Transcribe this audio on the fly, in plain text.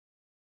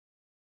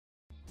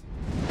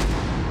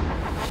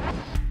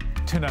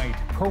Tonight,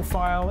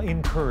 Profile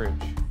in Courage.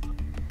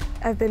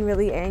 I've been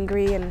really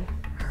angry and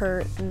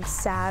hurt and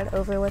sad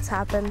over what's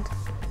happened.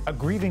 A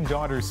grieving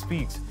daughter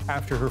speaks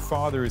after her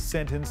father is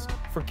sentenced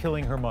for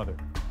killing her mother.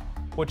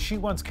 What she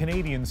wants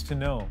Canadians to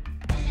know.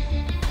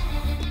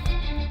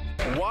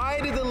 Why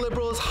did the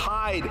Liberals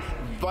hide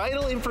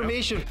vital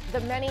information?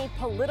 The many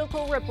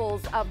political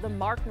ripples of the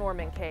Mark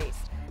Norman case.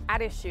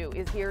 At Issue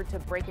is here to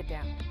break it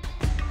down.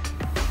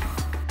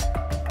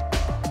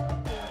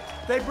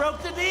 They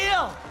broke the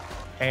deal!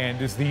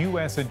 And as the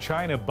U.S. and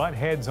China butt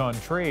heads on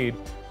trade,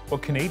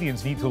 what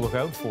Canadians need to look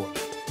out for.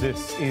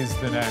 This is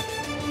The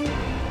National.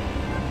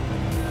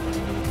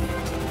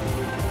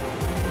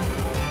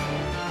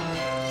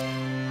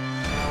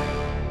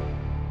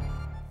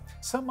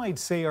 Some might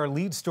say our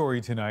lead story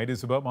tonight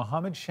is about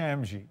Mohammed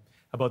Shamji,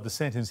 about the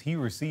sentence he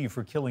received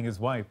for killing his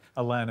wife,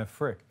 Alana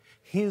Frick.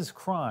 His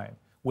crime,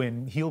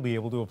 when he'll be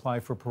able to apply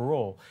for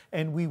parole.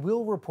 And we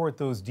will report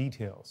those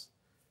details.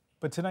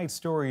 But tonight's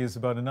story is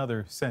about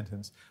another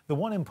sentence, the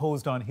one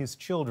imposed on his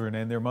children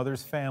and their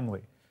mother's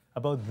family,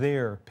 about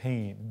their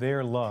pain,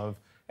 their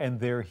love, and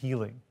their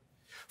healing.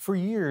 For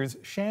years,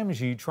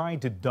 Shamji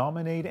tried to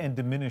dominate and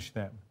diminish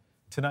them.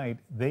 Tonight,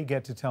 they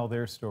get to tell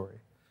their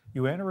story.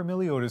 Joanna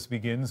Remiliotis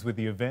begins with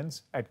the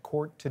events at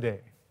court today.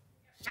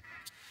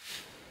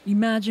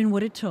 Imagine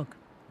what it took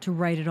to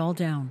write it all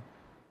down.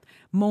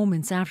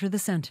 Moments after the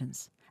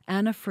sentence,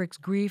 Anna Frick's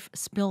grief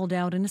spilled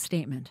out in a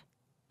statement.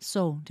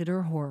 So did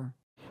her horror.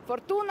 For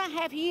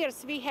 2.5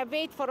 years, we have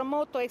waited for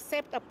Mo to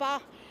accept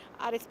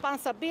a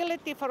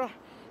responsibility for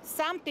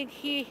something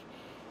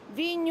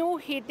we knew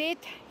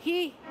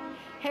he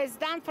has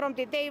done from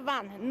the day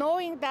one,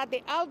 knowing that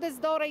the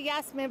eldest daughter,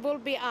 Yasmin, will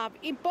be an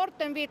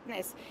important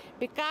witness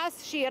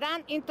because she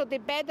ran into the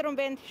bedroom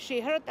when she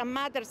heard a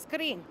mother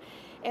scream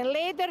and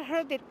later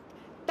heard the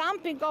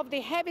thumping of the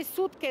heavy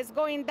suitcase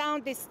going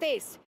down the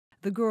stairs.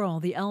 The girl,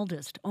 the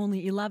eldest,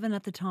 only 11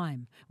 at the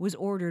time, was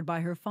ordered by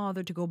her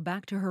father to go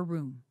back to her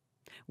room.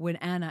 When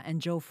Anna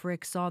and Joe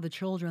Frick saw the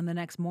children the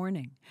next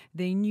morning,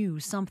 they knew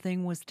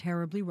something was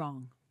terribly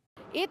wrong.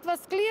 It was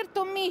clear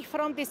to me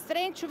from the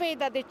strange way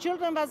that the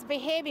children was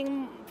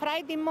behaving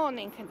Friday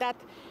morning that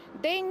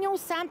they knew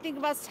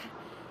something was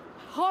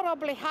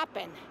horribly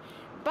happened,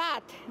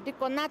 but they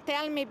could not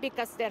tell me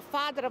because their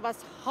father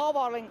was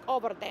hovering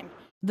over them.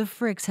 The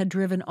Fricks had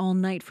driven all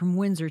night from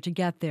Windsor to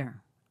get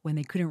there when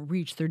they couldn't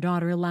reach their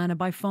daughter Ilana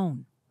by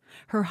phone.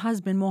 Her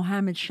husband,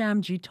 Mohammed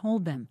Shamji,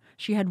 told them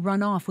she had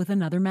run off with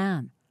another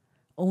man.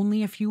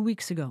 Only a few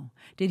weeks ago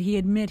did he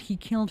admit he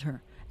killed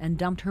her and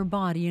dumped her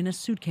body in a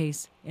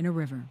suitcase in a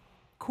river.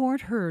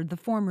 Court heard the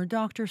former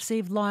doctor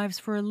saved lives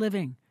for a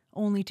living,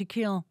 only to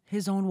kill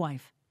his own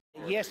wife.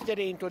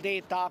 Yesterday and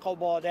today talk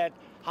about that,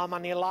 how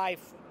many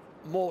lives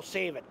Mo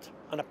saved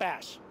in the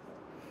past.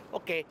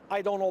 Okay,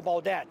 I don't know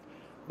about that,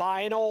 but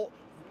I know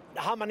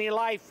how many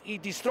lives he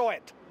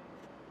destroyed,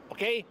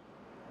 okay?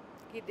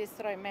 He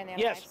destroyed many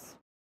yes. lives.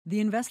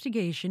 The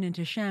investigation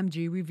into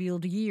Shamji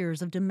revealed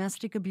years of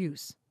domestic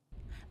abuse.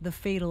 The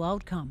fatal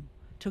outcome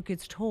took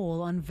its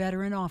toll on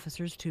veteran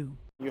officers too.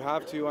 You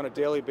have to, on a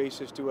daily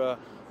basis, do a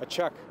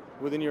check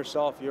within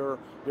yourself, your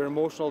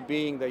emotional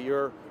being, that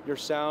you're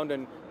sound,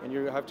 and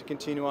you have to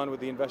continue on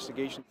with the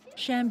investigation.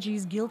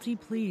 Shamji's guilty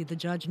plea, the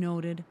judge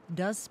noted,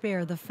 does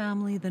spare the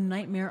family the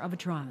nightmare of a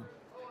trial,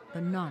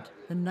 but not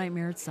the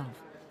nightmare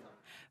itself.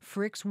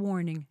 Frick's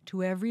warning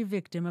to every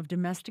victim of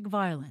domestic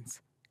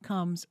violence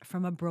comes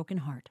from a broken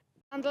heart.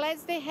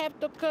 Unless they have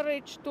the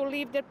courage to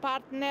leave their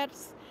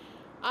partners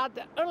at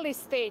the early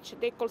stage,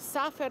 they could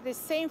suffer the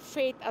same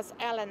fate as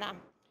Elena.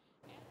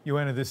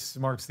 Joanna, this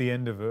marks the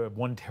end of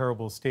one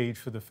terrible stage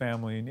for the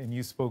family, and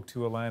you spoke to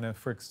Alana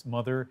Frick's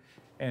mother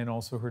and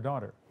also her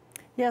daughter.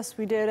 Yes,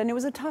 we did, and it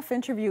was a tough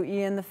interview,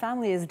 Ian. The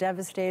family is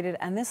devastated,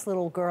 and this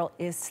little girl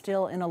is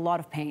still in a lot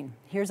of pain.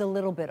 Here's a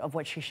little bit of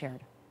what she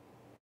shared.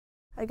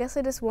 I guess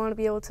I just want to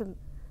be able to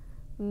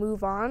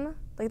move on,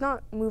 like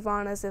not move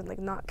on as in like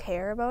not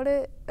care about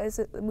it,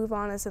 move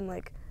on as in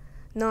like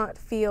not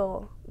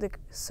feel like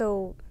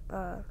so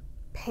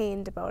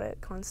pained about it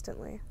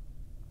constantly.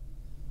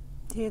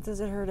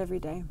 Does it hurt every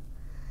day?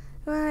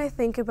 When I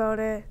think about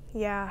it,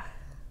 yeah.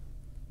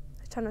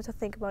 I try not to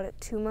think about it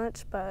too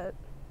much, but...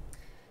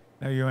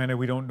 Now, Joanna,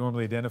 we don't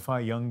normally identify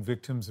young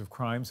victims of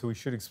crime, so we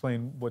should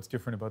explain what's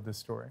different about this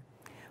story.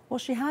 Well,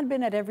 she had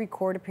been at every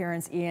court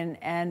appearance, Ian,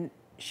 and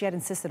she had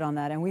insisted on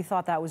that, and we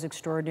thought that was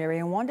extraordinary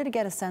and wanted to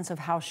get a sense of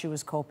how she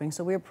was coping.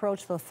 So we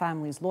approached the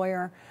family's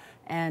lawyer,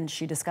 and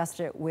she discussed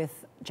it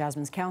with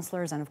Jasmine's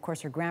counselors and, of course,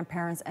 her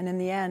grandparents. And in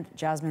the end,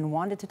 Jasmine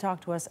wanted to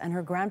talk to us, and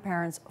her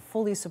grandparents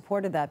fully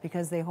supported that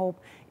because they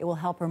hope it will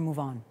help her move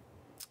on.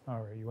 All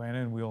right,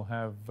 Joanna, and we'll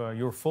have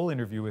your full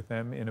interview with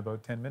them in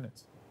about 10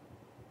 minutes.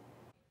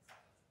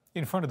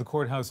 In front of the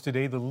courthouse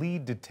today, the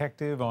lead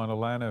detective on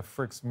Alana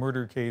Frick's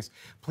murder case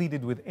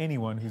pleaded with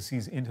anyone who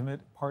sees intimate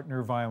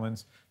partner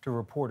violence to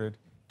report it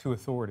to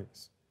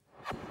authorities.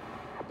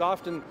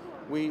 Often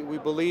we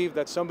believe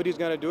that somebody's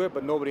going to do it,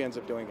 but nobody ends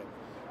up doing it.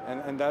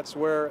 And that's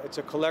where it's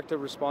a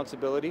collective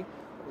responsibility.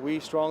 We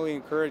strongly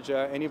encourage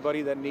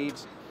anybody that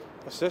needs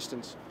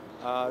assistance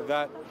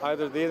that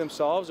either they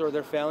themselves or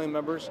their family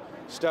members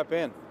step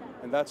in.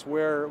 And that's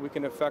where we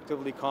can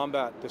effectively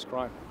combat this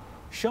crime.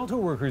 Shelter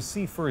workers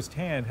see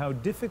firsthand how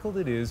difficult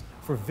it is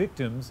for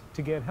victims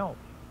to get help.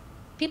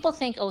 People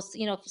think, oh,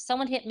 you know, if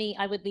someone hit me,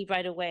 I would leave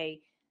right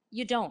away.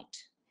 You don't.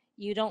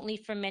 You don't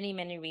leave for many,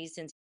 many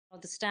reasons.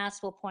 The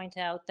stats will point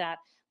out that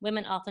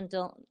women often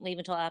don't leave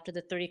until after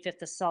the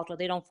 35th assault, or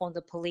they don't phone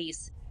the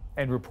police.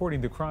 And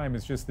reporting the crime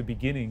is just the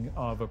beginning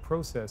of a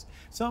process.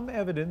 Some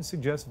evidence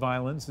suggests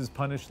violence is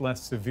punished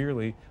less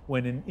severely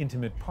when an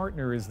intimate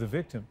partner is the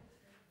victim.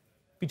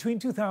 Between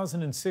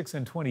 2006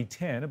 and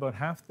 2010, about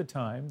half the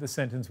time, the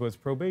sentence was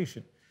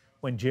probation.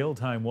 When jail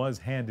time was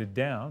handed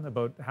down,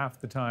 about half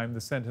the time,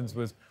 the sentence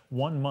was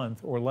 1 month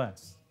or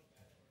less.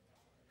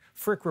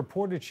 Frick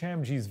reported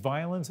Shamji's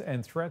violence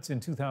and threats in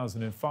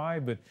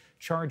 2005, but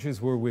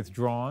charges were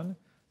withdrawn.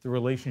 The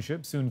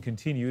relationship soon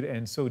continued,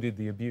 and so did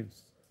the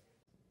abuse.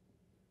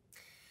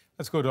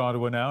 Let's go to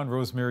Ottawa now. And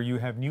Rosemary, you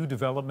have new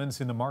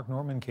developments in the Mark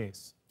Norman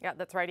case. Yeah,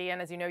 that's right,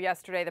 Ian. As you know,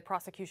 yesterday the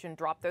prosecution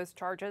dropped those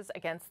charges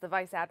against the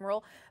Vice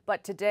Admiral.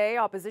 But today,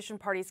 opposition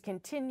parties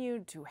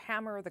continued to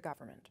hammer the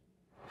government.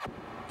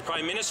 The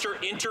Prime Minister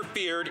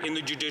interfered in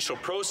the judicial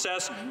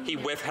process. He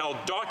withheld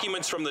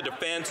documents from the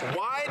defense.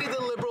 Why did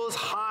the Liberals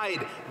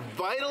hide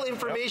vital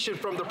information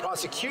from the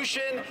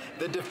prosecution,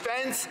 the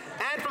defense,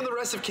 and from the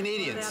rest of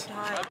Canadians?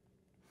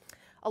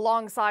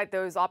 Alongside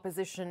those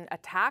opposition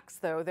attacks,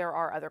 though, there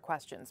are other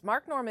questions.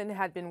 Mark Norman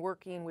had been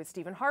working with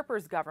Stephen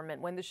Harper's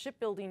government when the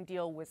shipbuilding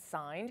deal was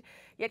signed,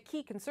 yet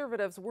key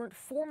Conservatives weren't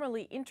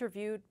formally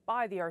interviewed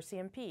by the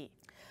RCMP.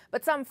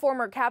 But some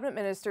former cabinet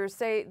ministers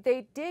say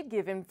they did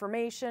give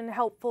information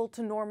helpful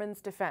to Norman's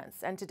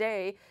defense, and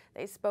today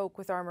they spoke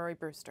with our Murray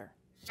Brewster.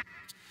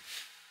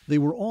 They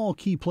were all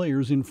key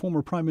players in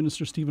former Prime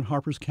Minister Stephen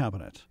Harper's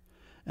cabinet,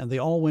 and they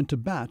all went to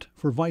bat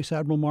for Vice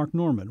Admiral Mark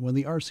Norman when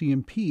the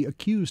RCMP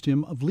accused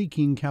him of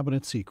leaking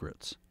cabinet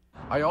secrets.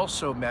 I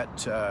also met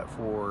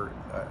for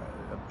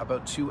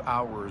about 2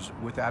 hours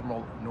with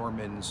Admiral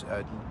Norman's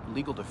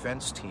legal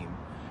defense team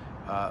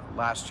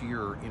last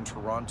year in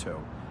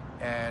Toronto,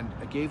 and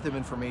gave them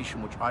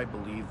information which I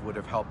believe would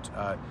have helped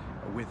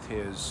with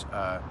his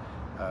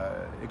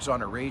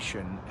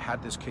exoneration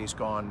had this case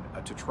gone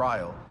to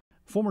trial.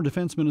 Former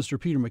Defense Minister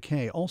Peter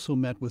MacKay also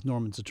met with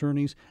Norman's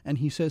attorneys, and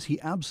he says he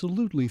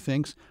absolutely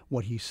thinks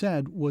what he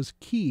said was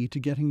key to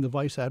getting the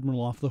Vice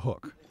Admiral off the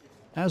hook.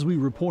 As we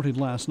reported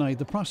last night,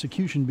 the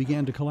prosecution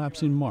began to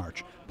collapse in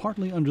March,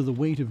 partly under the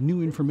weight of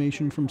new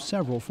information from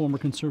several former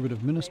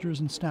Conservative ministers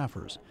and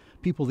staffers,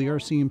 people the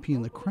RCMP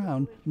and the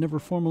Crown never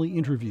formally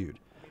interviewed.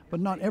 But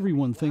not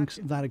everyone thinks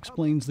that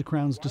explains the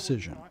Crown's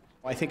decision.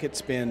 I think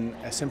it's been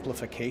a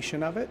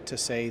simplification of it to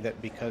say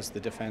that because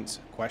the defense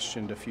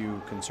questioned a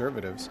few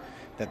Conservatives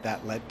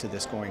that led to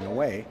this going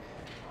away.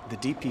 The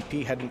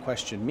DPP hadn't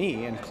questioned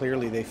me, and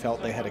clearly they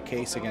felt they had a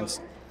case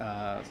against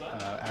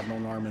Admiral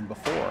Norman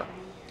before.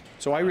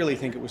 So I really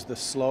think it was the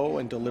slow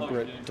and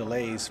deliberate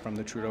delays from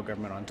the Trudeau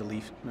government on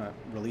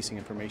releasing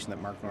information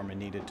that Mark Norman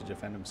needed to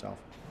defend himself.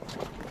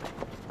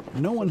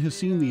 No one has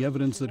seen the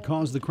evidence that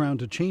caused the Crown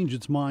to change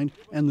its mind,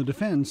 and the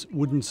defense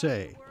wouldn't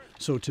say.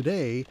 So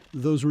today,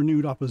 those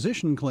renewed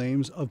opposition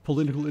claims of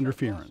political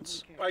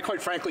interference. I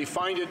quite frankly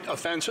find it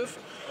offensive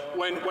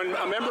when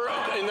a member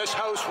in this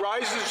House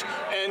rises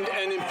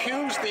and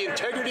impugns the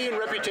integrity and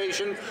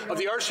reputation of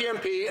the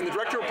RCMP and the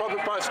Director of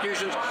Public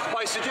Prosecutions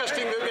by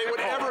suggesting that they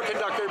would ever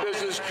conduct their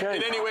business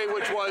in any way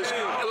which was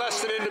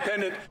less than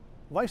independent.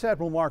 Vice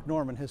Admiral Mark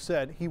Norman has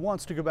said he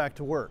wants to go back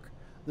to work.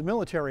 The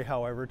military,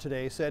 however,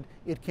 today said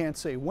it can't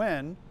say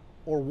when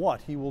or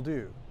what he will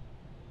do.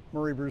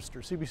 Murray Brewster,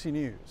 CBC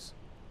News,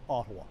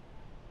 Ottawa.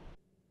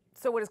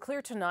 So what is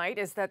clear tonight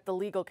is that the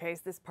legal case,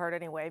 this part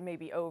anyway, may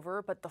be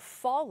over, but the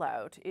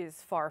fallout is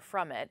far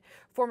from it.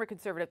 Former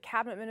Conservative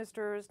cabinet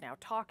ministers now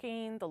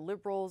talking, the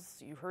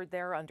Liberals, you heard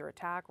there, under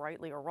attack,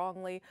 rightly or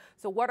wrongly.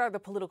 So what are the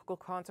political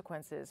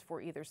consequences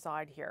for either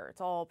side here?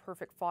 It's all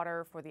perfect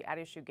fodder for the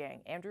at-issue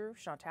gang. Andrew,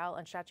 Chantal,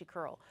 and Shachi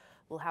Curl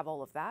will have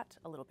all of that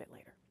a little bit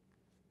later.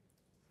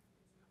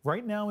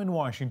 Right now in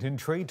Washington,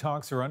 trade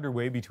talks are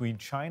underway between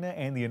China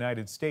and the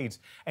United States,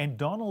 and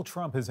Donald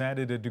Trump has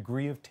added a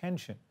degree of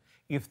tension.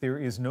 If there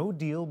is no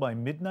deal by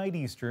midnight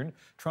Eastern,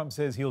 Trump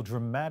says he'll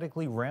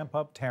dramatically ramp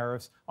up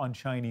tariffs on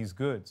Chinese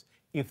goods.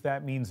 If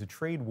that means a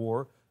trade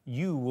war,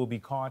 you will be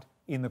caught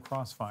in the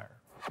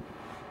crossfire.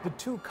 The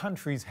two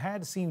countries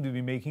had seemed to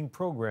be making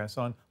progress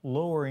on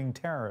lowering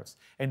tariffs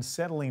and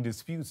settling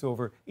disputes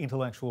over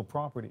intellectual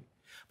property.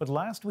 But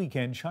last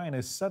weekend,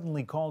 China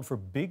suddenly called for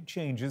big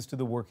changes to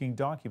the working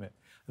document.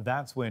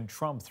 That's when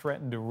Trump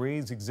threatened to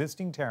raise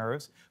existing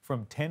tariffs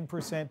from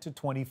 10% to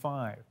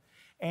 25%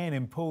 and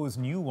impose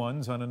new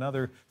ones on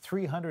another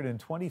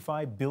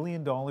 $325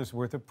 billion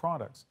worth of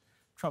products.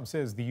 Trump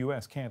says the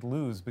U.S. can't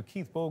lose, but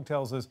Keith Bogue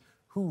tells us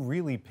who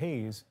really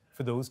pays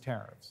for those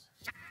tariffs.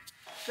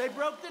 They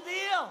broke the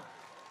deal.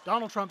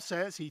 Donald Trump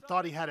says he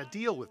thought he had a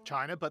deal with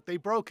China, but they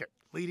broke it,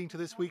 leading to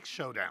this week's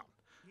showdown.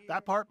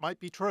 That part might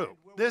be true.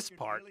 This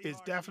part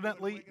is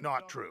definitely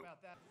not true.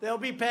 They'll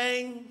be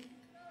paying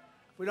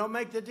We don't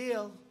make the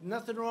deal.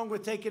 Nothing wrong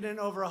with taking in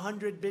over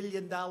 $100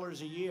 billion a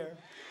year.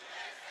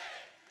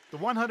 The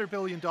 $100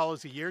 billion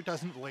a year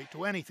doesn't relate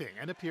to anything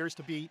and appears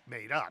to be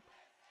made up.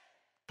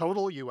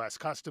 Total U.S.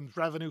 customs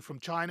revenue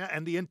from China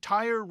and the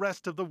entire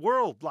rest of the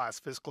world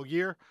last fiscal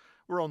year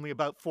were only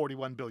about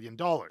 $41 billion.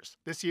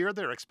 This year,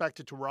 they're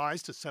expected to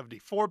rise to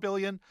 $74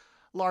 billion,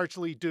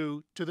 largely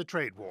due to the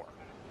trade war.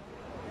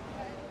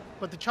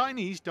 But the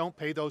Chinese don't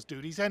pay those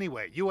duties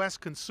anyway. U.S.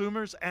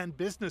 consumers and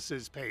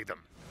businesses pay them.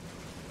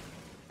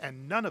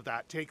 And none of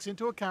that takes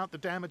into account the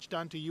damage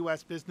done to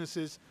U.S.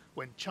 businesses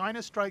when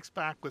China strikes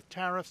back with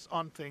tariffs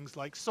on things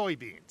like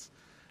soybeans.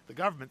 The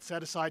government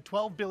set aside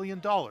 $12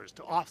 billion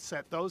to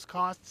offset those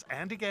costs,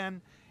 and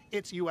again,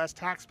 it's U.S.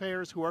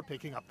 taxpayers who are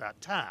picking up that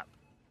tab.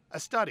 A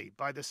study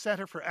by the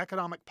Center for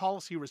Economic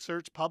Policy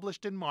Research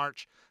published in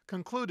March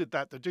concluded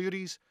that the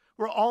duties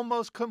were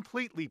almost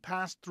completely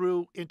passed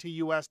through into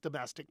U.S.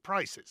 domestic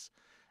prices.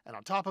 And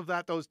on top of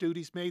that, those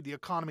duties made the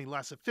economy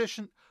less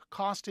efficient,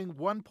 costing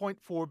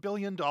 $1.4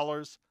 billion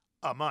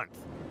a month.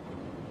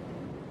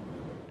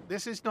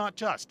 This is not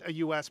just a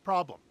U.S.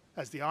 problem,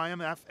 as the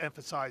IMF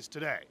emphasized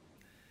today.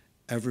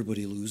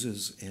 Everybody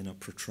loses in a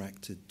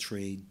protracted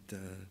trade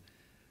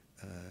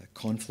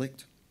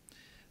conflict.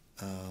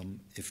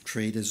 If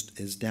trade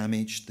is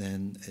damaged,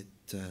 then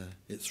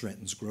it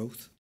threatens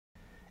growth.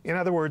 In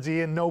other words,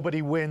 Ian,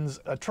 nobody wins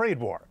a trade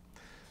war.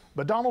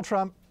 But Donald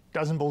Trump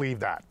doesn't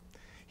believe that.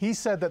 He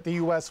said that the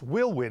U.S.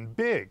 will win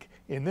big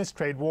in this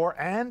trade war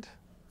and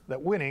that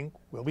winning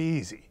will be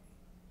easy.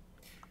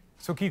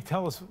 So, Keith,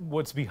 tell us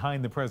what's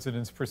behind the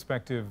president's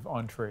perspective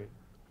on trade.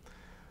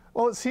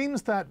 Well, it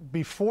seems that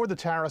before the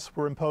tariffs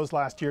were imposed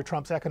last year,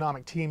 Trump's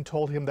economic team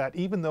told him that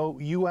even though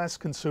U.S.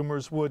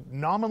 consumers would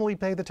nominally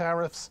pay the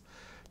tariffs,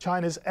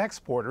 China's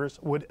exporters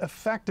would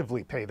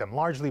effectively pay them,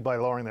 largely by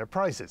lowering their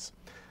prices.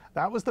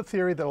 That was the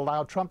theory that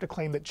allowed Trump to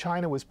claim that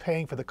China was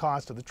paying for the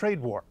cost of the trade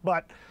war.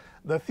 But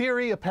the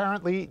theory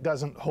apparently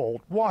doesn't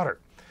hold water.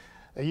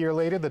 A year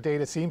later, the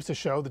data seems to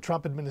show the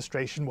Trump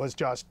administration was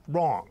just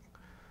wrong.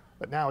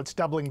 But now it's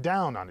doubling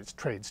down on its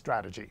trade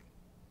strategy.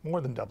 More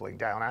than doubling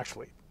down,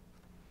 actually.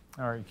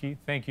 All right, Keith,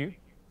 thank you.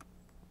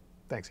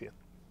 Thanks, Ian.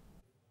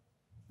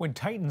 When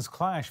titans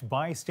clash,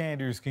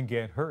 bystanders can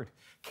get hurt.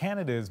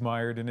 Canada is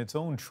mired in its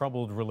own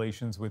troubled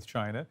relations with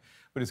China.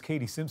 But as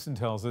Katie Simpson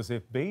tells us,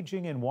 if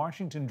Beijing and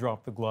Washington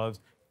drop the gloves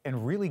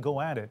and really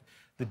go at it,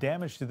 the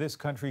damage to this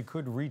country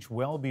could reach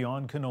well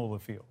beyond canola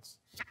fields.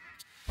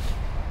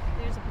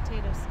 There's a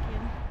potato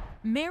skin.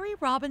 Mary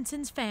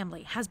Robinson's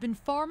family has been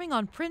farming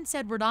on Prince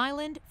Edward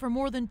Island for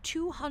more than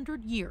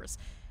 200 years.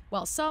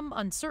 While some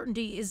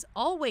uncertainty is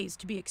always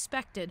to be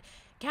expected,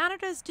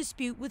 Canada's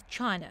dispute with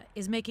China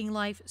is making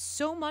life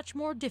so much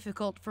more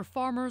difficult for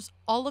farmers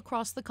all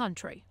across the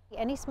country.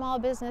 Any small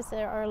business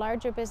or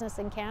larger business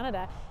in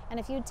Canada, and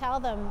if you tell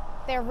them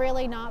they're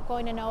really not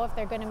going to know if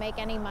they're going to make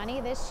any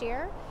money this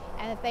year,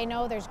 and if they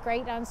know there's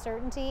great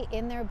uncertainty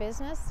in their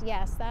business,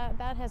 yes,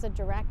 that has a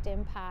direct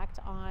impact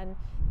on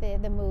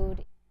the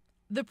mood.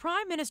 The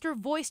Prime Minister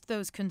voiced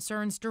those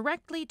concerns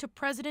directly to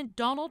President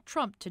Donald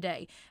Trump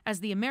today as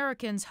the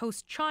Americans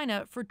host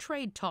China for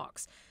trade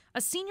talks.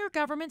 A senior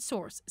government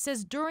source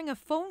says during a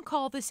phone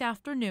call this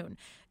afternoon,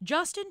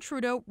 Justin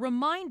Trudeau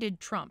reminded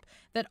Trump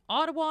that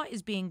Ottawa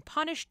is being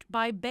punished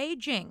by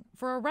Beijing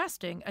for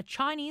arresting a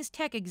Chinese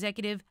tech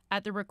executive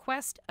at the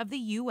request of the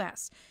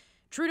U.S.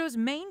 Trudeau's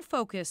main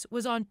focus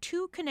was on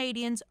 2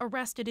 Canadians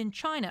arrested in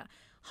China,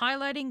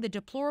 highlighting the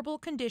deplorable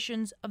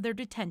conditions of their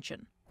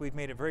detention. We've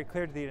made it very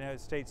clear to the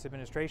United States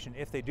administration,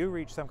 if they do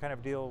reach some kind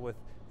of deal with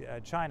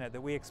China,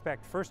 that we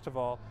expect, first of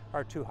all,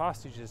 our 2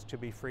 hostages to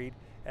be freed,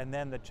 and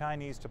then the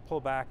Chinese to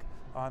pull back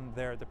on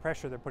the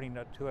pressure they're putting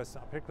to us,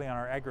 particularly on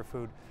our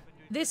agri-food.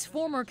 This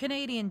former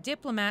Canadian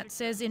diplomat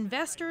says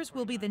investors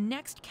will be the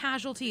next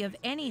casualty of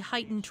any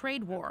heightened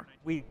trade war.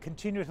 We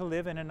continue to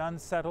live in an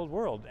unsettled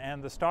world,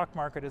 and the stock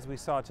market, as we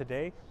saw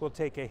today, will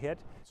take a hit.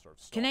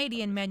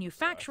 Canadian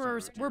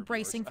manufacturers were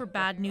bracing for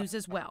bad news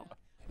as well.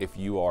 If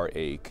you are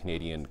a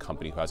Canadian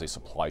company who has a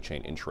supply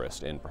chain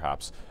interest in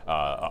perhaps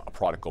a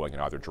product going in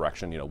either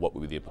direction, what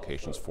would be the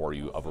implications for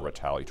you of a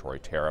retaliatory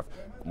tariff?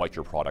 Might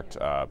your product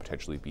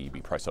potentially be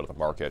priced out of the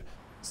market?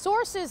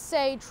 Sources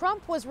say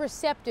Trump was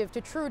receptive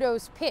to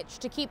Trudeau's pitch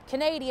to keep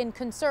Canadian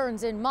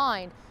concerns in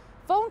mind.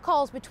 Phone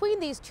calls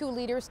between these 2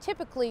 leaders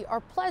typically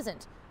are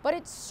pleasant, but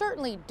it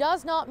certainly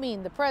does not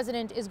mean the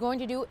president is going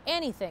to do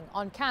anything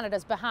on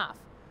Canada's behalf.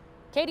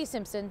 Katie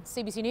Simpson,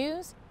 CBC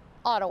News,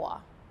 Ottawa.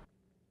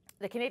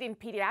 The Canadian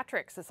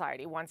Pediatric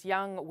Society wants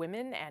young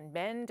women and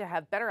men to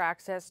have better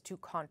access to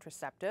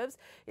contraceptives.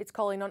 It's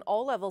calling on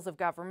all levels of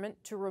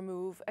government to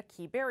remove a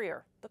key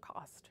barrier, the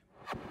cost.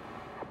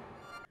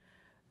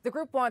 The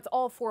group wants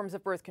all forms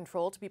of birth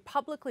control to be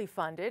publicly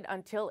funded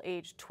until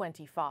age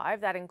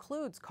 25. That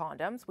includes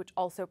condoms, which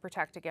also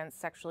protect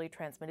against sexually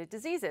transmitted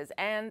diseases,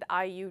 and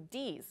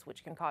IUDs,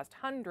 which can cost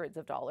hundreds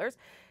of dollars.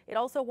 It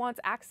also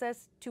wants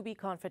access to be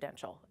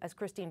confidential. As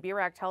Christine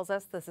Birak tells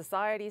us, the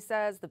society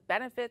says the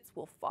benefits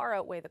will far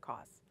outweigh the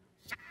costs.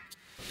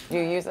 Do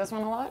you use this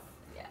one a lot?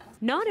 Yeah.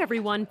 Not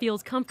everyone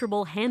feels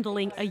comfortable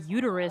handling a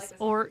uterus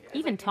or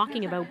even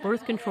talking about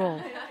birth control.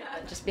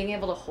 Just being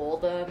able to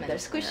hold them, and they're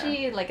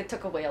squishy, like it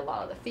took away a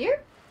lot of the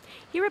fear.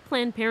 Here at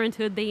Planned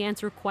Parenthood, they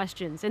answer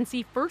questions and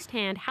see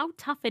firsthand how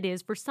tough it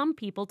is for some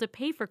people to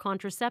pay for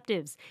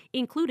contraceptives,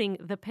 including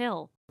the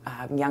pill.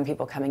 Young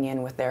people coming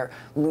in with their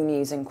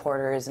loonies and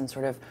quarters and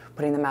sort of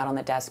putting them out on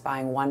the desk,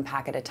 buying one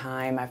pack at a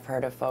time. I've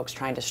heard of folks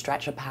trying to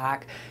stretch a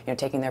pack,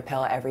 taking their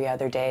pill every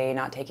other day,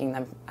 not taking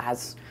them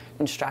as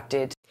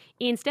instructed.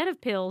 Instead of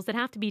pills that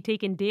have to be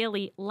taken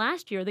daily,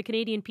 last year the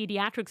Canadian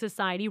Pediatric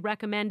Society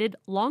recommended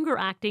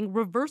longer-acting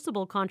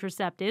reversible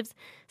contraceptives,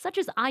 such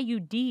as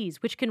IUDs,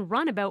 which can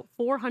run about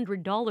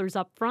 $400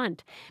 up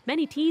front.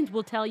 Many teens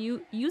will tell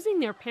you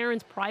using their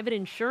parents' private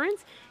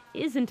insurance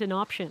isn't an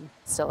option.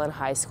 Still in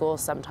high school,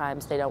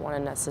 sometimes they don't want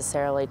to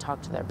necessarily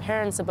talk to their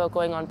parents about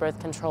going on birth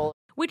control.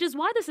 Which is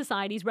why the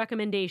Society's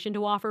recommendation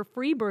to offer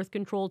free birth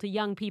control to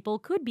young people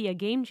could be a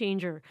game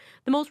changer.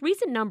 The most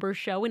recent numbers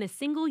show in a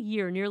single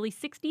year, nearly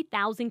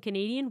 60,000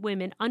 Canadian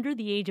women under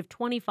the age of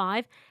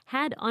 25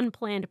 had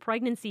unplanned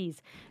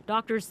pregnancies.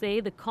 Doctors say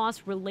the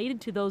costs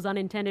related to those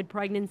unintended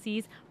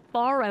pregnancies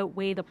far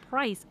outweigh the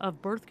price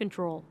of birth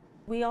control.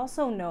 We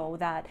also know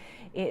that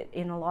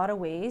in a lot of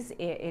ways,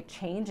 it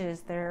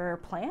changes their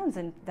plans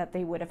and that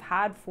they would have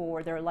had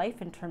for their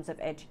life in terms of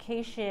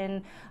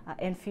education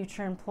and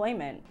future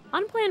employment.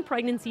 Unplanned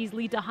pregnancies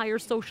lead to higher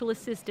social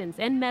assistance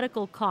and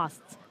medical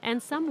costs,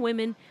 and some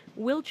women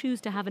will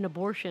choose to have an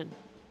abortion.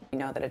 We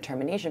know that a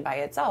termination by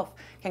itself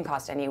can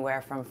cost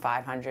anywhere from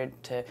 $500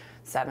 to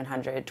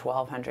 $700,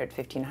 $1,200,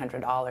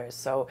 $1,500.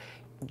 So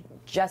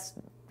just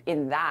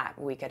in that,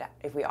 we could,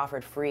 if we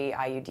offered free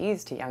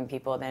IUDs to young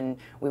people, then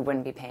we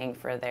wouldn't be paying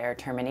for their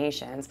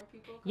terminations.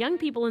 Young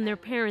people and their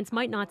parents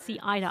might not see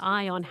eye to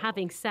eye on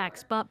having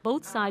sex, but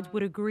both sides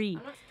would agree.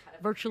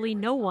 Virtually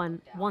no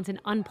one wants an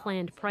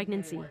unplanned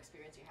pregnancy.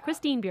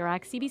 Christine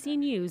Burak, CBC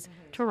News,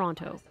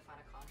 Toronto.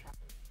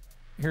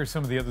 Here are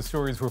some of the other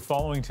stories we're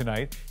following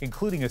tonight,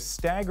 including a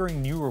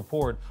staggering new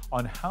report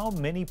on how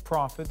many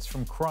profits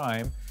from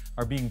crime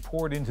are being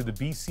poured into the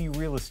BC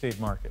real estate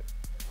market.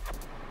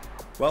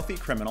 Wealthy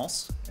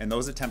criminals and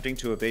those attempting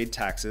to evade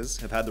taxes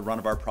have had the run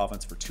of our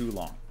province for too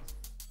long.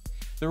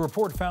 The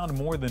report found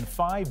more than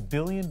 $5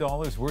 billion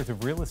worth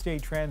of real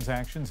estate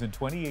transactions in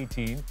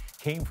 2018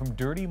 came from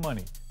dirty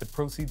money, the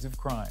proceeds of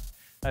crime.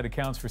 That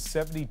accounts for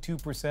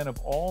 72% of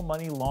all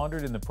money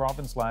laundered in the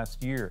province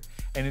last year,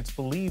 and it's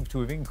believed to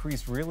have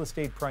increased real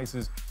estate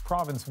prices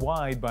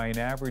province-wide by an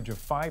average of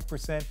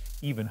 5%,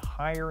 even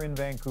higher in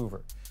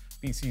Vancouver.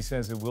 BC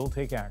says it will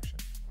take action.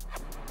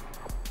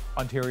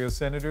 Ontario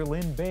Senator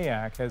Lynn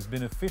Bayak has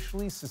been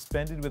officially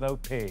suspended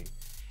without pay.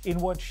 In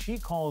what she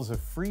calls a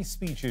free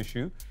speech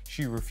issue,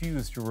 she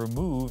refused to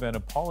remove and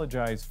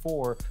apologize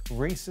for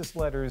racist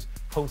letters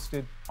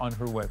posted on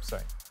her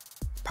website.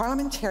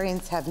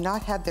 Parliamentarians have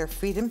not had their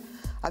freedom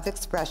of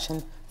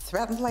expression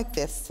threatened like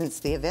this since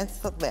the events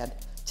that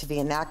led to the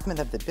enactment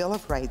of the Bill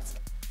of Rights.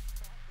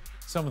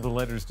 Some of the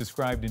letters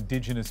described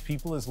Indigenous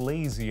people as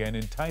lazy and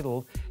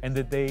entitled, and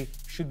that they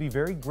should be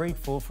very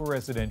grateful for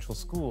residential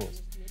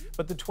schools.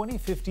 But the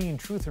 2015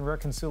 Truth and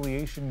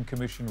Reconciliation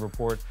Commission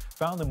report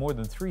found that more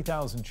than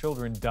 3,000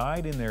 children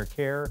died in their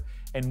care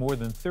and more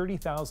than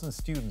 30,000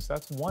 students,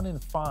 that's 1 in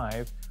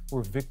 5,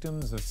 were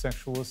victims of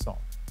sexual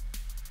assault.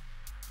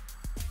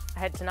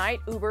 Ahead tonight,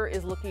 Uber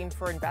is looking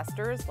for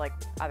investors, like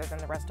other than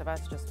the rest of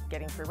us just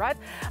getting free rides.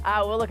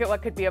 We'll look at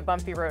what could be a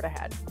bumpy road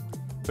ahead.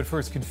 But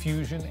first,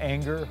 confusion,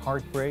 anger,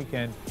 heartbreak,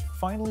 and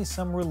finally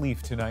some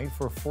relief tonight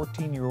for a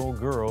 14-year-old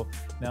girl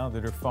now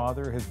that her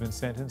father has been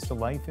sentenced to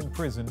life in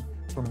prison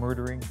for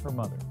murdering her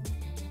mother.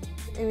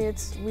 I mean,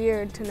 it's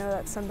weird to know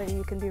that somebody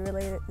you can be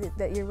related,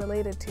 that you're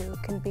related to,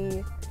 can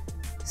be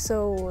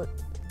so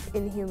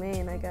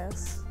inhumane, I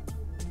guess.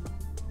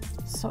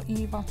 So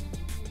evil.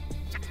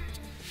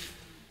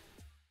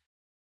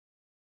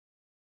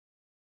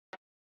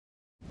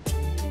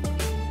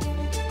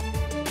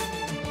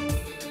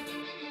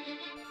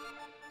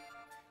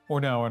 Or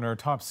now on our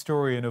top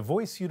story, in a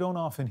voice you don't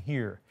often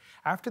hear.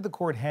 After the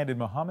court handed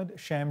Mohammed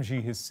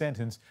Shamji his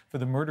sentence for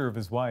the murder of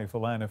his wife,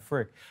 Alana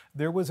Frick,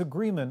 there was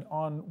agreement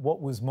on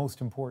what was most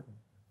important.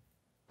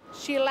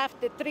 She left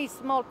the 3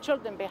 small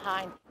children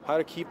behind. How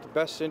to keep the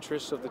best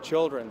interests of the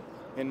children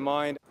in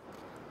mind.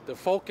 The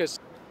focus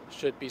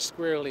should be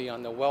squarely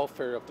on the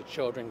welfare of the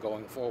children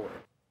going forward.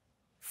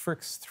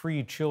 Frick's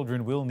 3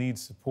 children will need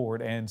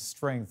support and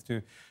strength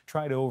to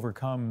try to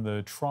overcome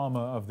the trauma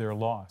of their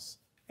loss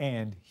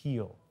and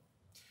heal.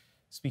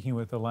 Speaking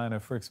with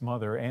Alana Frick's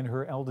mother and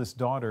her eldest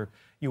daughter,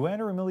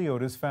 Joanna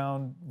Remiliotis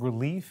found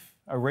relief,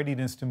 a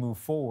readiness to move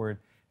forward,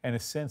 and a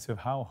sense of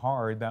how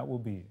hard that will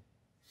be.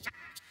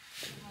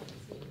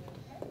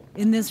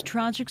 In this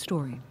tragic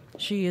story,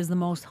 she is the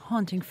most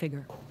haunting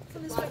figure.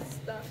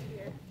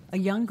 A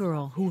young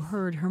girl who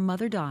heard her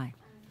mother die,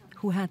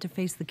 who had to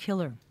face the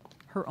killer,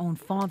 her own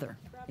father,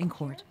 in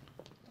court.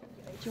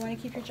 Do you want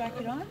to keep your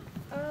jacket on?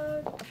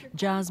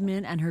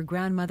 Jasmine and her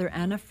grandmother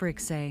Anna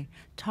Frick say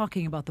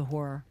talking about the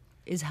horror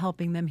is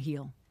helping them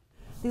heal.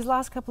 These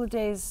last couple of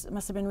days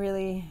must have been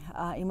really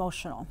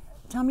emotional.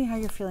 Tell me how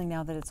you're feeling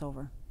now that it's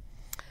over.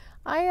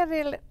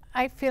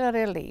 I feel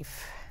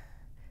relief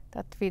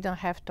that we don't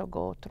have to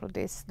go through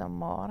this no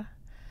more,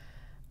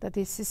 that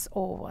this is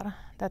over,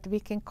 that we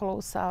can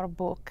close our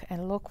book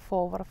and look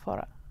forward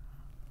for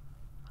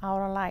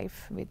our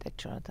life with the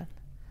children.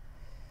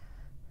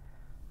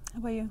 How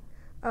about you?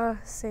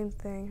 Same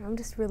thing. I'm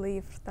just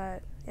relieved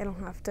that I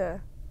don't have to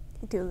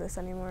do this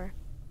anymore.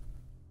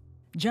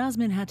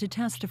 Jasmine had to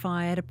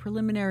testify at a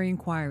preliminary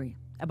inquiry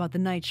about the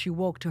night she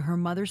woke to her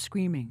mother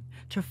screaming,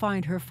 to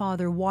find her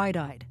father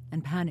wide-eyed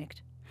and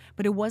panicked.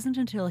 But it wasn't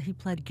until he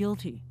pled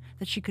guilty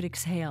that she could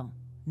exhale,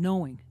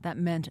 knowing that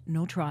meant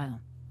no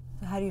trial.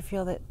 So how do you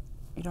feel that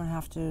you don't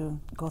have to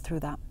go through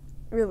that?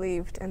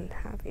 Relieved and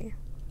happy.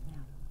 Yeah.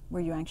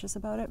 Were you anxious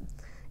about it?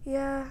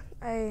 Yeah,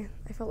 I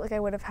felt like I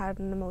would have had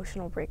an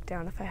emotional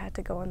breakdown if I had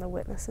to go on the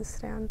witnesses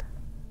stand.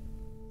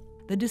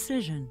 The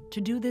decision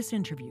to do this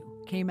interview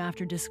came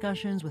after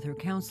discussions with her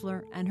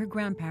counselor and her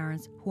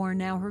grandparents, who are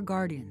now her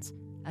guardians,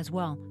 as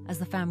well as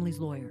the family's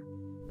lawyer.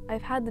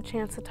 I've had the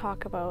chance to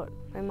talk about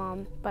my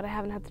mom, but I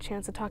haven't had the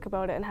chance to talk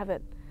about it and have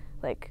it,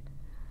 like,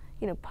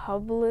 you know,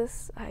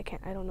 I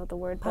don't know the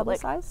word.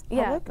 Publicized? But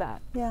like, Public? Yeah,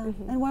 that. Yeah.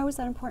 Mm-hmm. And why was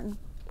that important?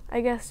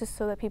 I guess just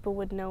so that people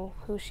would know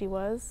who she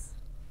was,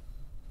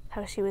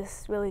 how she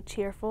was really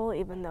cheerful,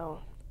 even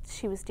though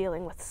she was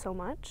dealing with so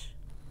much.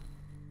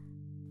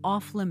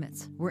 Off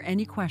limits were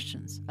any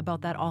questions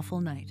about that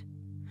awful night.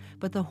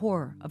 But the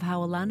horror of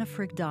how Alana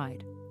Frick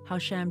died, how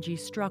Shamji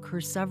struck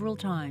her several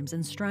times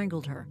and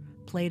strangled her,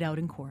 played out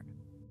in court.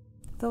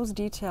 Those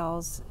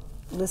details,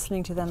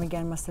 listening to them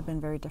again, must have been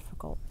very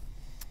difficult.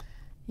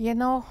 You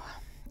know,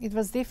 it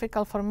was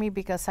difficult for me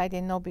because I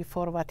didn't know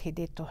before what he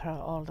did to her,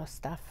 all the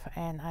stuff,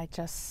 and I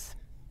just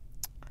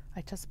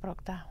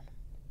broke down.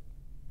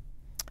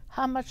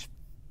 How much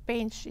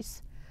pain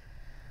she's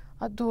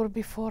endured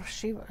before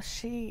she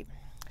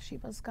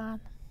was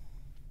gone.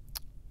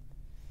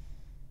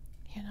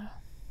 You know.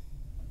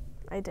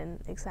 I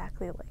didn't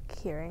exactly like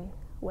hearing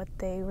what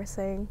they were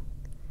saying.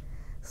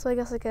 So I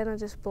guess I kind of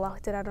just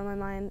blocked it out of my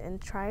mind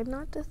and tried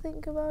not to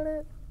think about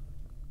it.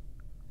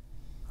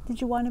 Did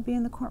you want to be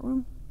in the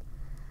courtroom?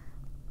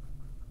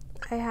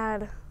 I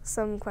had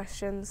some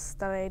questions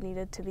that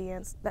needed to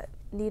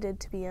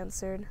be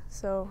answered,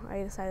 so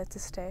I decided to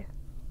stay.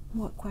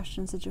 What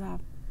questions did you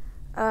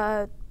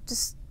have?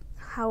 Just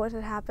how it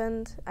had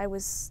happened. I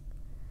was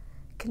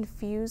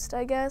confused,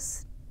 I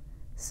guess.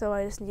 So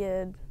I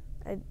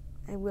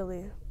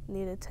really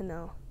needed to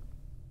know.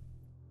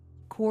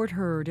 Court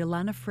heard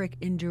Alana Frick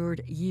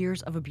endured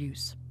years of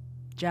abuse.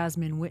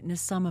 Jasmine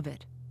witnessed some of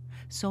it.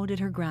 So did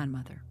her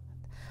grandmother.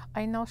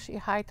 I know she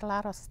hid a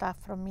lot of stuff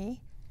from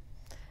me,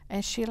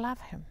 and she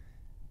loved him.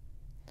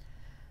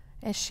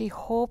 And she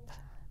hoped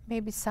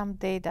maybe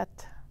someday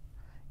that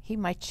he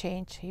might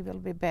change, he will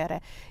be better.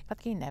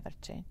 But he never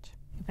changed.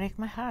 It breaks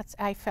my heart.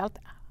 I felt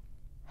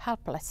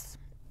helpless.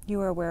 You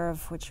were aware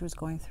of what she was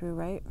going through,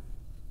 right?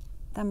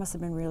 That must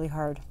have been really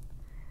hard.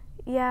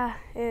 Yeah,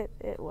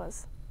 it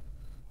was.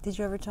 Did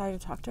you ever try to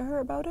talk to her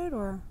about it,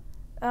 or?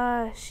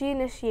 She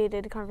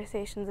initiated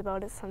conversations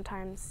about it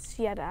sometimes.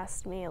 She had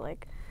asked me,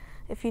 like,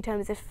 a few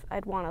times if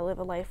I'd want to live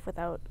a life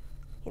without,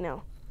 you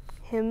know,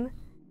 him.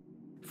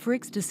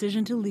 Frick's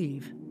decision to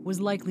leave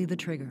was likely the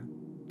trigger.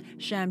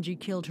 Shamji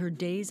killed her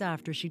days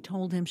after she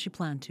told him she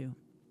planned to.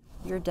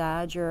 Your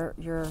dad,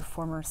 your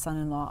former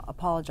son-in-law,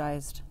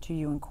 apologized to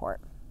you in court.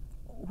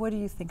 What do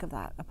you think of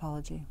that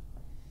apology?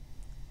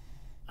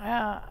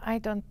 I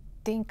don't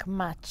think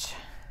much.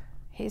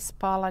 His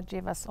apology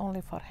was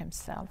only for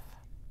himself,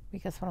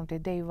 because from the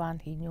day one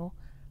he knew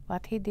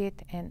what he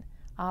did, and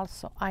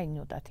also I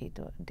knew that he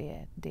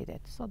did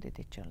it. So did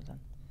the children.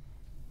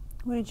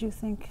 What did you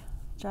think,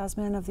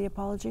 Jasmine, of the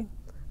apology?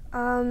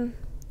 Sorry,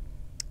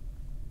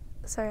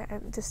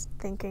 I'm just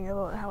thinking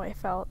about how I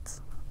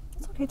felt.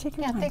 It's okay, take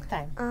your time. Yeah, take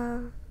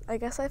time. I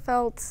guess it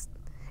felt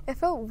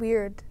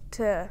weird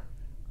to,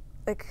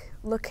 like,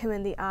 look him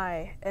in the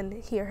eye and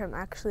hear him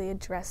actually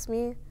address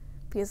me,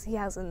 because I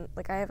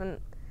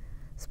haven't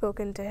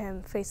spoken to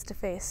him face to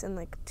face in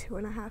like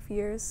 2.5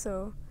 years,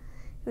 so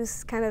it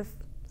was kind of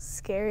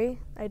scary.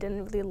 I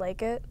didn't really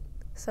like it,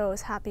 so I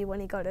was happy when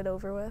he got it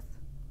over with.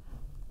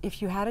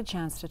 If you had a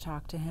chance to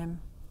talk to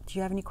him, do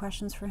you have any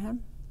questions for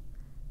him?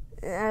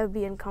 I would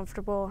be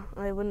uncomfortable.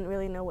 I wouldn't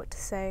really know what to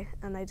say,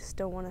 and I just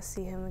don't want to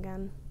see him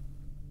again.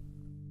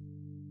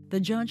 The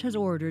judge has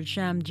ordered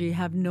Shamji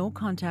have no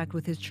contact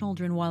with his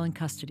children while in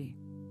custody.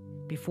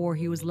 Before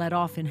he was let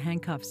off in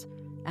handcuffs,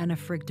 Anna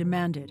Frick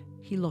demanded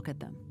he look at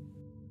them.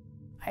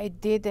 I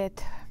did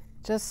it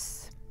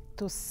just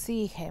to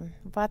see him,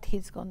 what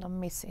he's gonna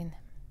miss in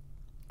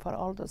for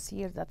all those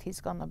years that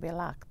he's gonna be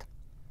locked.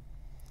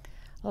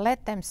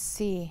 Let them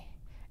see,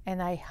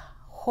 and I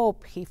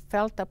hope he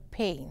felt the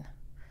pain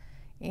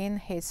in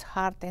his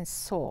heart and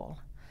soul,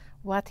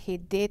 what he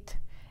did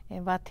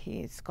and what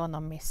he is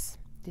gonna miss,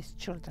 these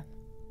children.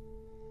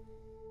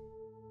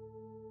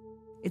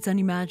 It's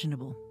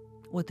unimaginable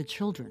what the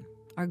children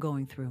are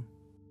going through.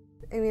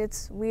 I mean,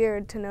 it's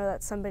weird to know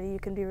that somebody you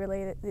can be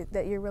related,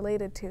 that you're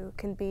related to,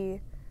 can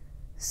be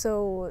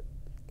so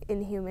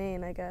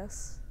inhumane, I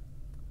guess.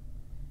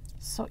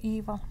 So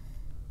evil.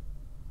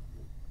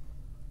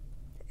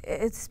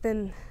 It's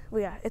been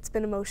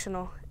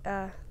emotional.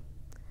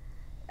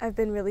 I've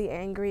been really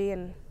angry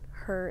and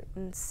hurt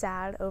and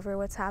sad over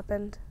what's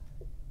happened.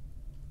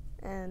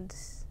 And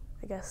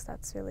I guess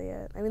that's really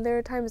it. I mean, there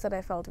are times that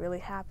I felt really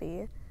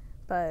happy,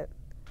 but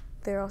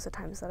there are also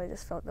times that I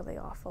just felt really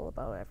awful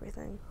about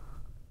everything.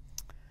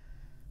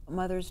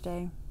 Mother's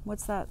Day,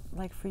 what's that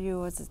like for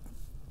you? It's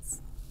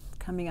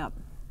coming up?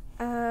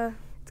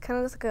 It's kind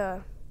of just like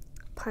a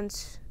punch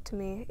to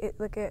me. It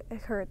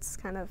hurts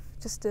kind of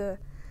just to,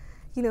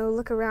 you know,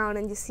 look around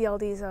and you see all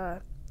these,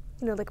 you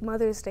know, like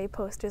Mother's Day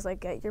posters,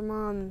 like get your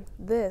mom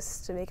this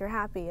to make her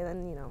happy, and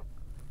then, you know,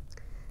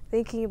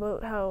 thinking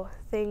about how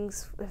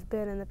things have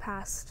been in the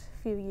past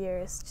few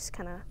years just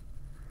kind of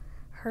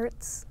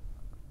hurts.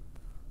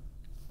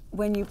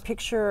 When you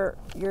picture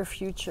your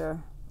future,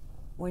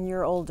 when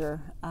you're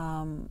older,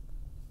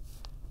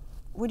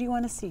 what do you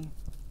want to see?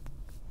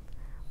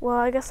 Well,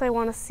 I guess I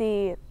want to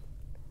see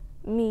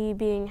me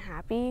being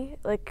happy.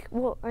 Like,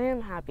 well, I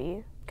am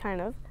happy,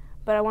 kind of,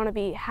 but I want to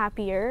be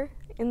happier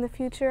in the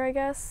future, I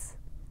guess.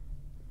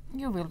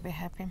 You will be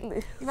happy.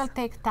 It will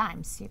take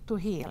time to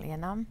heal, you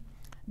know,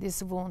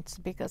 these wounds,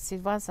 because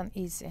it wasn't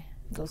easy,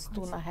 those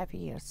 2.5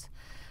 years.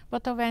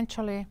 But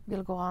eventually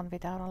we'll go on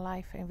with our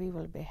life and we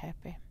will be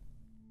happy.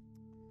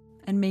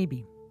 And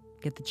maybe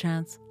get the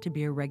chance to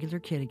be a regular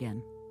kid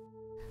again.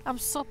 I'm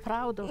so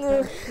proud of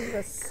her. She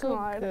was so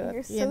God, good.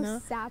 you're so you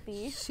know?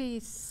 sappy.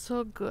 She's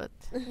so good.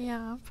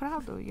 Yeah, I'm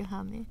proud of you,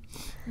 honey.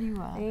 You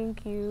are.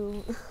 Thank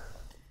you.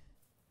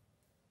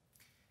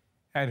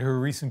 At her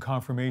recent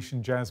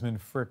confirmation, Jasmine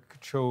Frick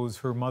chose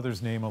her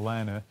mother's name,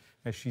 Alana.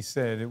 As she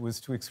said, it was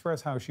to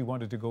express how she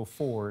wanted to go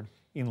forward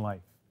in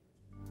life.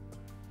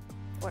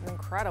 What an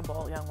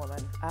incredible young woman.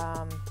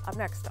 Up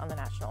next on The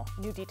National,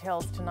 new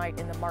details tonight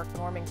in the Mark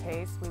Norman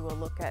case. We will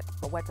look at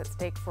what's at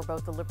stake for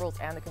both the Liberals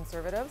and the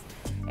Conservatives.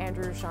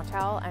 Andrew,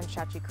 Chantal, and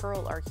Shamji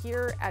Curl are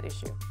here at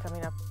issue,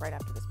 coming up right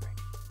after this break.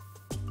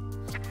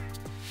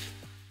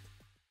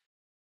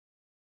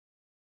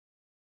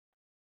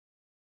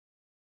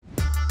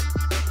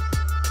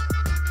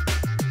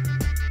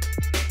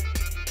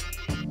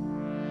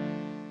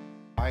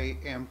 I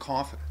am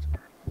confident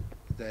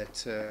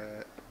that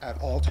at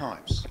all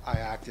times I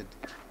acted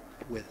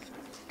with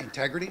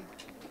integrity,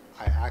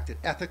 I acted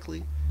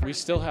ethically. We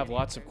still have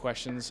lots of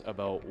questions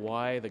about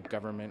why the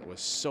government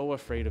was so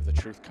afraid of the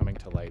truth coming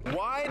to light.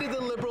 Why did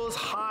the Liberals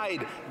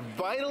hide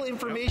vital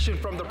information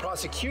from the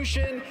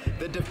prosecution,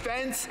 the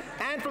defense,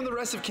 and from the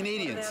rest of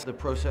Canadians? The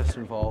process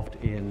involved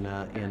in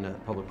a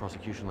public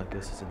prosecution like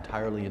this is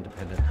entirely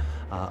independent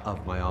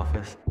of my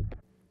office.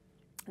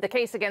 The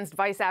case against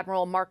Vice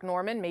Admiral Mark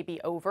Norman may be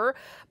over,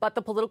 but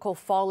the political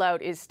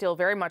fallout is still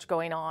very much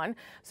going on.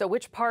 So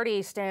which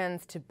party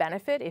stands to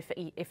benefit,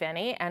 if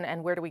any,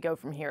 and where do we go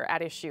from here?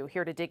 At issue,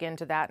 here to dig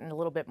into that and a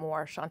little bit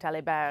more, Chantal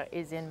Hébert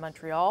is in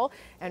Montreal,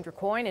 Andrew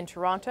Coyne in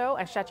Toronto,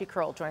 and Shamji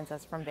Curl joins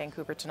us from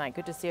Vancouver tonight.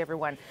 Good to see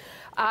everyone.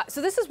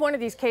 So this is one of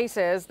these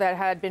cases that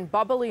had been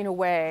bubbling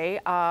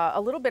away,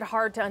 a little bit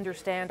hard to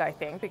understand, I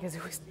think, because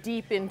it was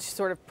deep into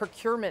sort of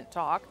procurement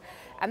talk,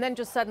 and then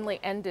just suddenly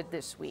ended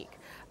this week.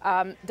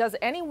 Does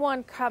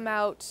anyone come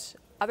out,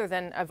 other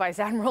than Vice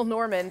Admiral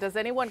Norman, does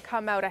anyone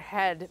come out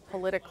ahead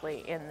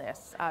politically in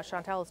this?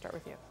 Chantal, I'll start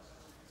with you.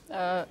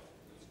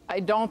 I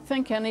don't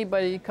think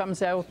anybody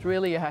comes out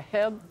really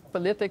ahead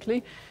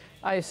politically.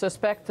 I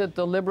suspect that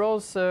the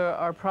Liberals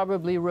are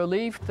probably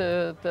relieved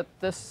that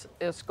this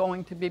is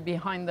going to be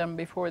behind them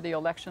before the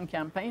election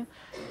campaign,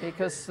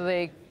 because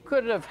they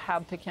could have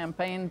had to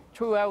campaign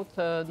throughout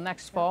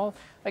next fall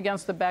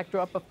against the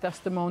backdrop of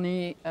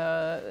testimony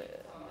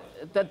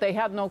that they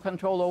had no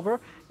control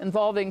over,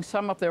 involving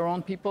some of their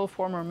own people,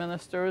 former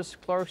ministers,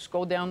 clerks,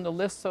 go down the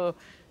list. So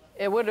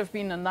it would have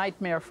been a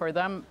nightmare for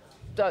them.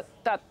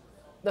 That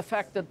the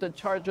fact that the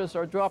charges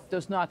are dropped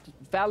does not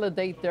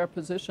validate their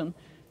position.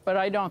 But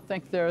I don't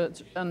think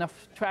there's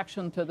enough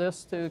traction to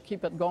this to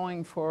keep it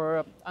going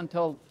for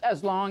until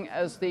as long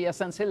as the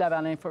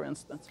SNC-Lavalin, for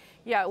instance.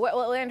 Yeah,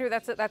 well, Andrew,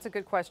 that's a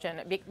good question.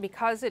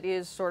 Because it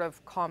is sort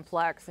of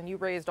complex, and you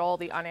raised all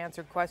the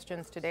unanswered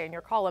questions today in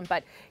your column,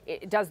 but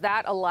does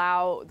that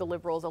allow the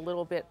Liberals a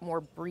little bit more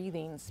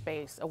breathing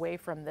space away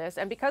from this?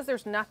 And because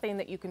there's nothing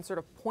that you can sort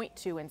of point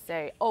to and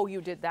say, oh,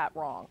 you did that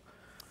wrong.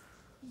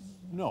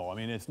 No, I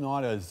mean, it's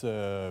not as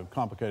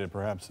complicated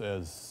perhaps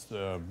as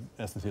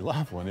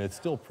SNC-Lavalin. It's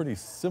still pretty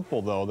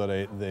simple, though,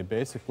 that they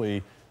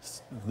basically,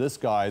 this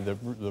guy, the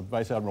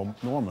Vice Admiral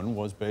Norman,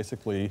 was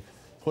basically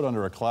put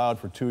under a cloud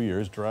for 2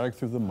 years, dragged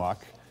through the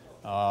muck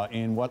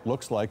in what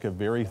looks like a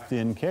very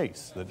thin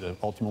case that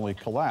ultimately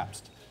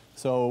collapsed.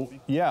 So,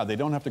 yeah, they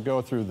don't have to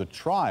go through the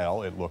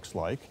trial, it looks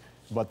like,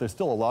 but there's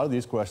still a lot of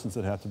these questions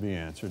that have to be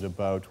answered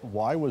about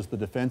why was the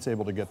defense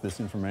able to get this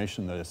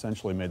information that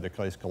essentially made the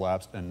case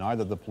collapse, and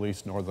neither the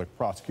police nor the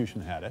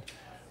prosecution had it?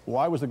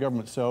 Why was the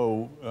government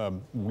so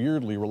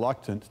weirdly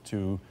reluctant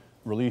to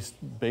released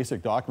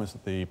basic documents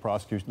that the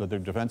prosecution, that their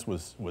defense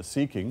was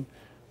seeking?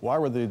 Why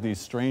were there these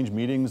strange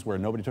meetings where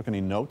nobody took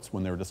any notes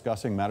when they were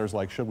discussing matters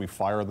like should we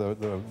fire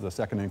the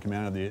second in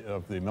command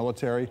of the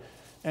military?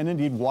 And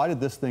indeed, why did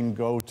this thing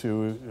go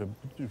to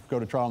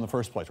trial in the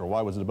first place, or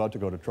why was it about to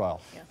go to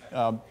trial?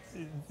 Yeah.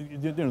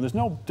 There's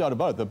no doubt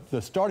about it.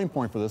 The starting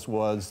point for this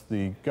was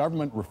the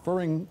government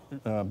referring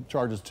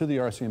charges to the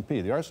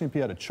RCMP. The RCMP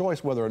had a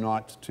choice whether or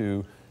not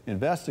to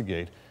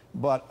investigate,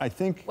 but I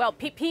think... Well,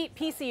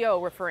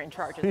 PCO referring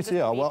charges.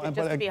 PCO,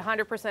 just to be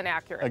 100%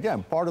 accurate.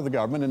 Again, part of the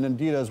government, and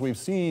indeed, as we've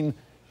seen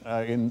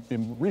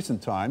in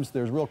recent times,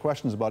 there's real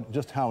questions about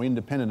just how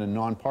independent and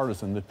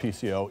nonpartisan the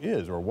PCO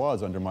is or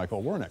was under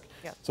Michael Wernick.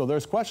 Yep. So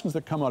there's questions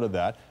that come out of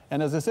that.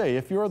 And as I say,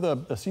 if you're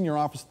a senior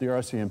officer at the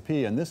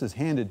RCMP and this is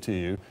handed to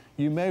you,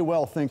 you may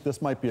well think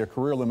this might be a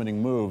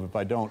career-limiting move if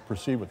I don't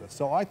proceed with this.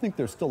 So I think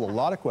there's still a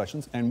lot of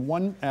questions, and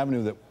one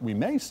avenue that we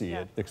may see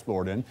it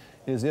explored in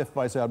is if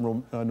Vice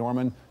Admiral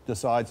Norman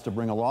decides to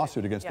bring a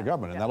lawsuit against the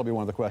government, and that'll be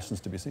one of the questions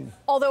to be seen.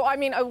 Although, I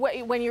mean,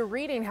 when you're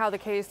reading how the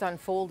case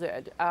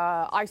unfolded,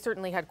 I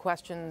certainly had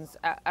questions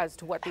as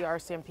to what the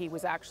RCMP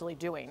was actually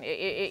doing.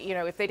 You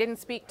know, if they didn't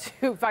speak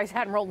to Vice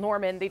Admiral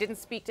Norman, they didn't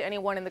speak to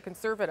anyone in the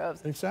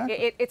Conservatives.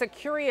 Exactly. It's a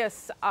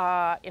curious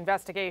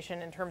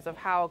investigation in terms of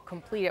how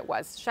complete it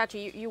was.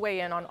 Shamji, you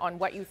weigh in on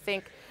what you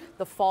think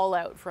the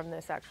fallout from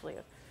this actually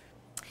is.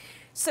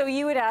 So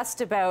you had asked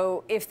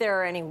about if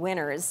there are any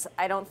winners.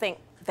 I don't think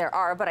there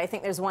are, but I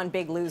think there's one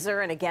big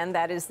loser, and again,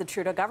 that is the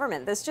Trudeau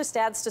government. This just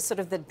adds to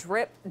sort of the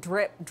drip,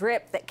 drip,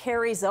 drip that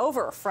carries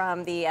over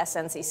from the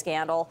SNC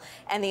scandal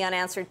and the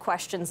unanswered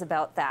questions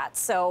about that.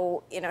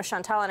 So, you know,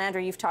 Chantal and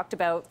Andrew, you've talked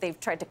about they've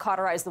tried to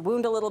cauterize the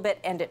wound a little bit,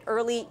 end it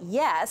early,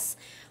 yes.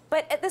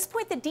 But at this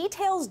point, the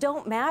details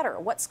don't matter.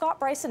 What Scott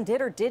Bryson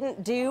did or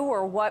didn't do,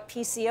 or what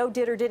PCO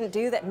did or didn't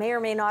do that may or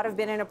may not have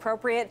been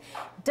inappropriate,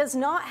 does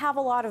not have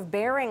a lot of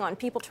bearing on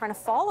people trying to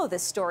follow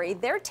this story.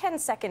 Their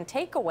 10-second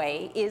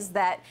takeaway is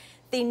that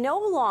they no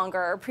longer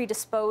are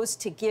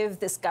predisposed to give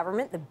this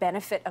government the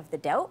benefit of the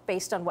doubt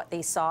based on what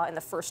they saw in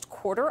the first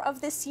quarter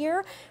of this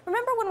year.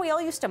 Remember when we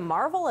all used to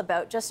marvel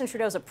about Justin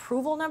Trudeau's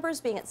approval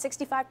numbers being at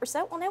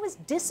 65%? Well, now his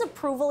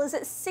disapproval is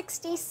at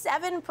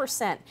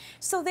 67%.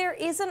 So there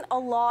isn't a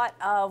lot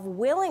of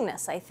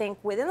willingness, I think,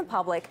 within the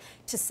public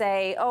to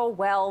say, oh,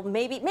 well,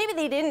 maybe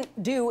they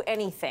didn't do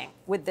anything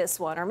with this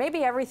one, or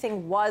maybe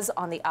everything was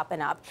on the up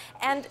and up.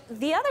 And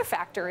the other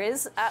factor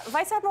is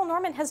Vice Admiral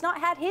Norman has not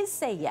had his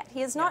say yet.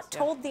 He has not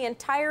told the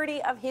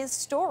entirety of his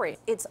story.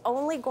 It's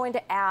only going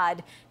to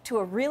add to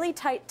a really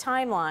tight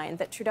timeline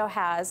that Trudeau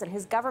has and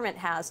his government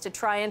has to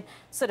try and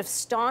sort of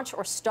staunch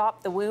or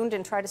stop the wound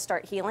and try to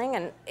start healing.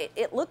 And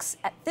it looks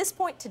at this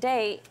point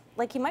today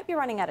like he might be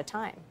running out of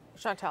time.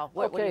 Chantal,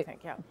 what do you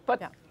think? Yeah.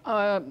 But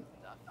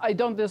I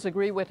don't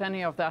disagree with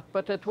any of that,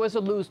 but it was a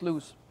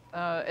lose-lose.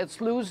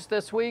 It's lose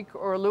this week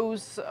or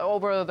lose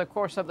over the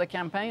course of the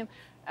campaign.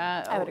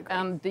 I would agree.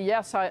 And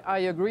yes, I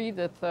agree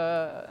that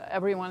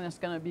everyone is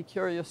going to be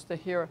curious to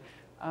hear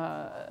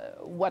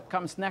what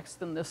comes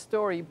next in this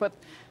story. But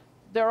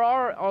there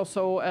are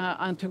also,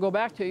 and to go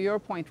back to your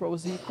point,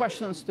 Rosie,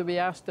 questions to be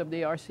asked of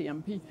the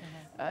RCMP.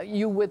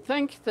 You would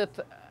think that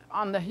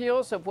on the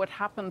heels of what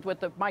happened with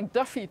the Mike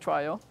Duffy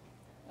trial,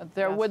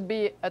 there would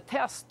be a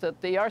test that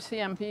the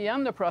RCMP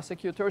and the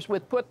prosecutors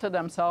would put to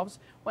themselves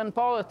when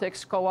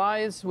politics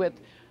collides with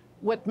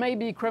what may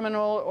be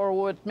criminal or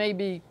what may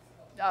be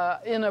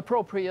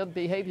inappropriate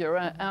behavior,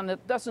 and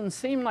it doesn't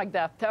seem like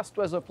that test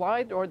was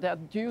applied or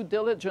that due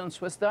diligence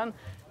was done.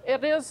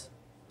 It is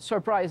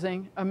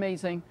surprising,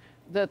 amazing,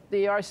 that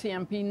the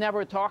RCMP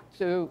never talked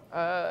to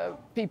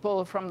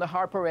people from the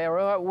Harper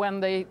era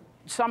when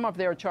some of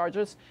their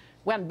charges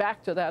went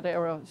back to that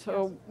era.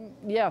 So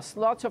yes,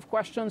 lots of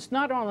questions,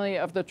 not only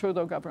of the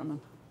Trudeau government.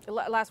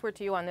 Last word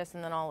to you on this,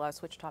 and then I'll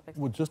switch topics.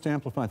 Well, just to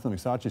amplify something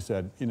Shamji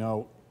said, you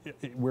know,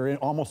 we're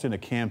almost in a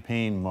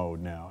campaign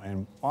mode now,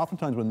 and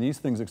oftentimes when these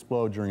things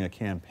explode during a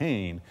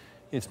campaign,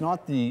 it's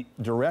not the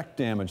direct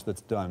damage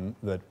that's done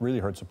that really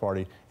hurts the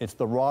party. It's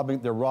they're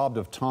robbed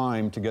of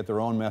time to get their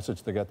own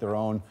message, to get their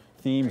own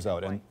themes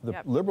out. And the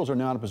Liberals are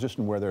now in a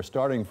position where they're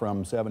starting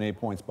from 7, 8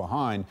 points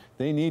behind.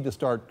 They need to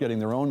start getting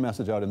their own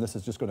message out, and this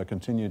is just going to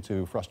continue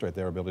to frustrate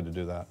their ability to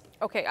do that.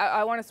 Okay,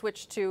 I want to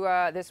switch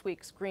to this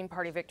week's Green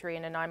Party victory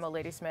in Nanaimo,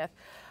 Ladysmith.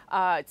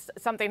 It's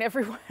something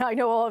everyone, I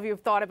know all of you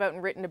have thought about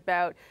and written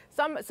about.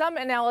 Some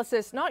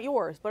analysis, not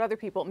yours, but other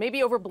people,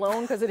 maybe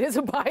overblown because it is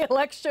a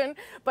by-election.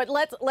 But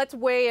let's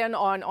weigh in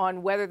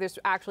on whether this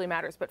actually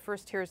matters. But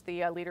first, here's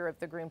the leader of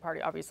the Green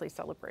Party, obviously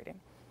celebrating.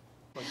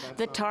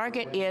 The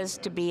target is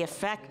to be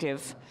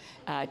effective,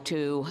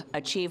 to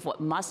achieve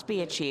what must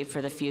be achieved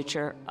for the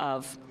future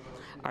of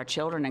our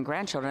children and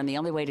grandchildren. The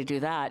only way to do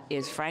that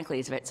is, frankly,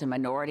 if it's a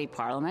minority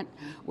parliament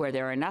where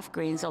there are enough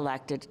Greens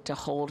elected to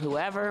hold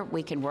whoever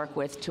we can work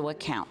with to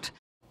account.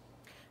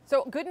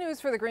 So good news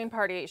for the Green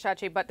Party,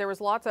 Shamji, but there was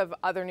lots of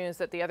other news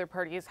that the other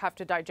parties have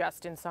to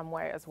digest in some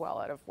way as well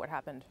out of what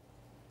happened.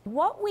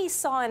 What we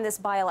saw in this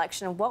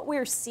by-election and what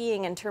we're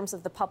seeing in terms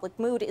of the public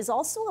mood is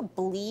also a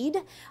bleed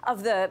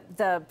of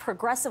the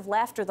progressive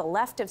left or the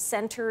left of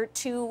center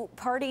to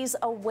parties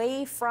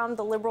away from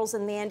the Liberals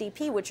and the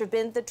NDP, which have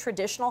been the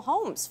traditional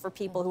homes for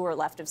people who are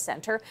left of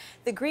center.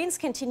 The Greens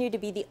continue to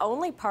be the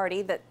only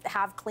party that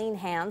have clean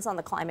hands on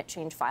the climate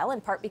change file, in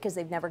part because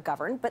they've never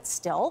governed, but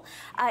still,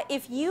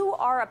 if you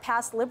are a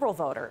past Liberal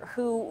voter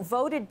who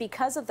voted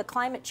because of the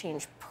climate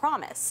change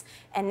promise,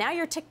 and now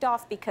you're ticked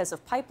off because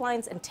of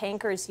pipelines and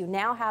tankers, you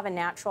now have a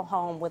natural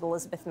home with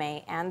Elizabeth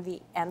May and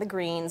the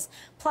Greens.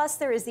 Plus,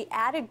 there is the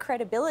added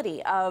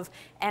credibility of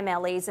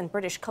MLAs in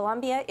British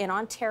Columbia, in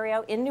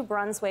Ontario, in New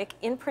Brunswick,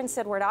 in Prince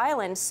Edward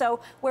Island. So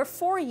where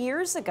 4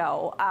 years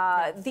ago,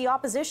 the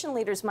opposition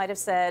leaders might have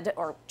said,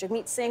 or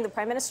Jagmeet Singh, the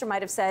Prime Minister,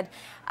 might have said,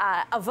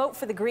 a vote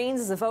for the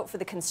Greens is a vote for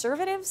the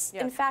Conservatives.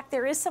 Yes. In fact,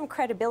 there is some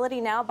credibility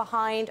now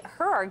behind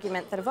her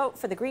argument that a vote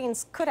for the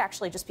Greens could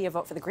actually just be a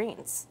vote for the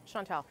Greens.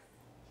 Chantal.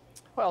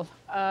 Well,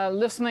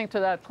 listening to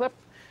that clip,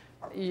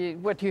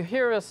 what you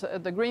hear is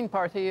the Green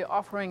Party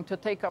offering to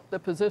take up the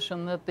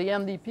position that the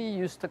NDP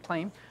used to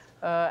claim,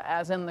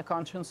 as in the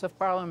conscience of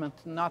Parliament,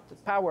 not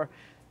power.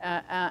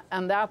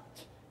 And that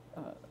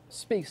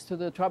speaks to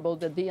the trouble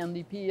that the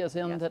NDP is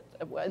in, that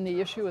when the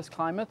issue is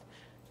climate,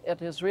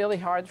 it is really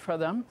hard for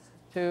them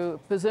to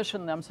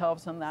position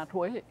themselves in that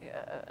way.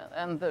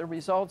 And the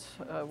results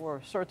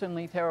were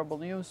certainly terrible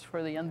news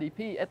for the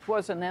NDP. It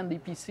was an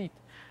NDP seat.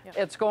 Yep.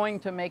 It's going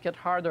to make it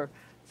harder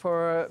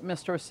for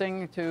Mr.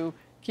 Singh to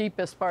keep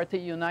his party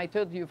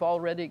united. You've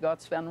already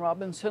got Sven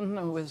Robinson,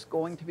 who is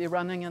going to be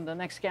running in the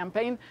next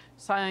campaign,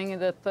 saying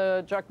that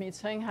Jagmeet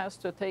Singh has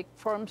to take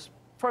firm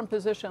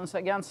positions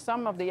against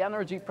some of the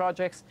energy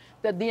projects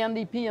that the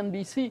NDP and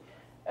BC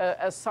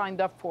has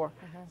signed up for.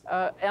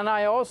 And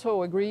I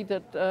also agree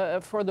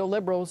that for the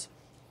Liberals,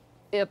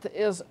 it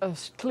is a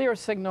clear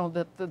signal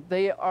that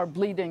they are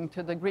bleeding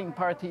to the Green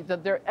Party,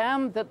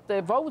 and that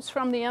the votes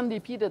from the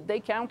NDP that they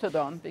counted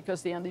on,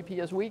 because the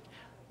NDP is weak,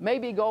 may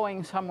be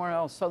going somewhere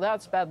else. So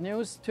that's bad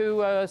news.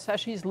 To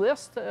Sachi's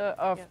list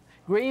of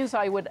Greens,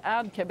 I would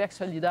add Québec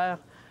Solidaire,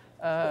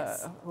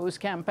 whose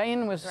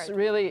campaign was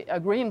really a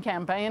Green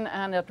campaign,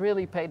 and it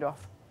really paid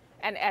off.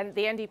 And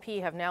the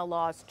NDP have now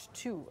lost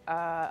 2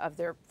 of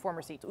their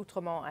former seats,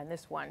 Outremont and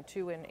this one,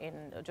 2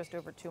 in just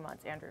over 2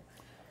 months. Andrew.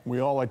 We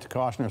all like to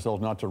caution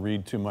ourselves not to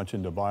read too much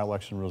into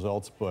by-election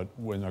results, but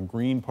when a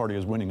Green Party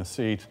is winning a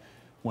seat,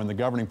 when the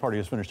governing party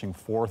is finishing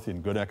 4th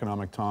in good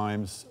economic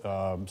times,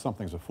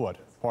 something's afoot.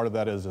 Part of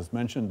that is, as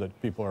mentioned,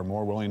 that people are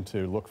more willing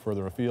to look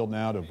further afield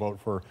now to vote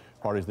for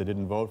parties they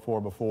didn't vote for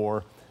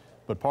before.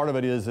 But part of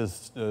it is,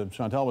 as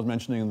Chantal was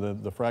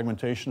mentioning, the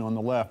fragmentation on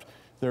the left.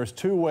 There's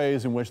 2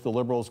 ways in which the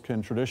Liberals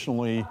can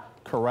traditionally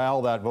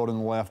corral that vote on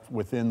the left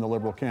within the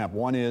Liberal camp.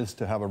 One is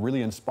to have a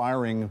really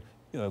inspiring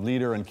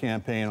leader and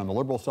campaign on the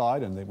Liberal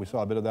side, and we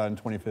saw a bit of that in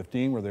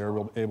 2015 where they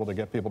were able to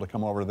get people to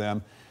come over to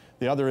them.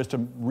 The other is to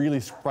really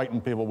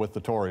frighten people with the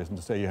Tories and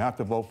to say you have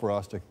to vote for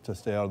us to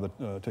stay out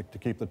of to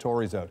keep the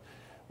Tories out.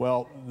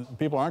 Well,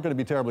 people aren't going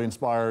to be terribly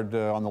inspired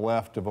on the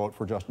left to vote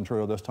for Justin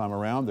Trudeau this time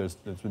around. There's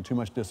been too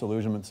much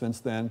disillusionment since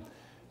then.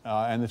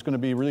 And it's going to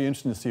be really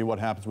interesting to see what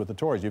happens with the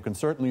Tories. You can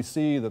certainly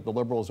see that the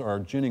Liberals are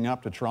ginning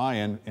up to try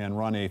and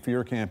run a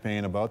fear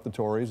campaign about the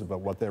Tories,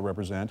 about what they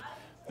represent.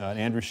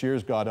 Andrew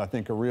Scheer's got, I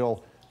think,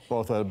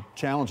 both a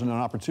challenge and an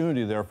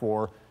opportunity,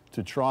 therefore,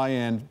 to try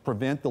and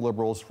prevent the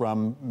Liberals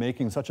from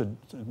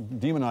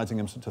demonizing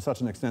him to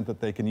such an extent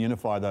that they can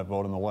unify that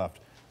vote on the left.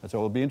 And so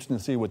it'll be interesting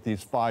to see with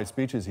these 5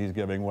 speeches he's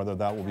giving, whether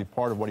that will be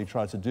part of what he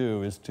tries to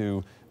do, is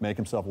to make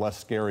himself less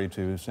scary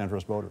to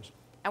centrist voters.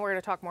 And we're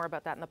going to talk more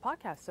about that in the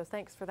podcast. So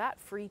thanks for that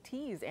free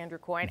tease, Andrew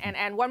Coyne.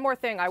 And one more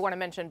thing I want to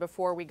mention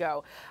before we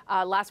go.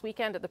 Last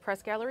weekend at the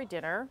Press Gallery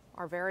dinner,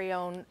 our very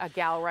own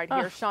gal right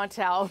here,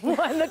 Chantal,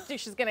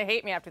 she's going to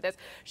hate me after this.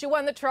 She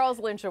won the Charles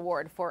Lynch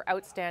Award for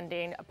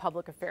Outstanding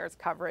Public Affairs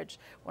Coverage,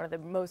 one of the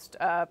most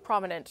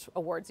prominent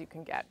awards you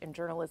can get in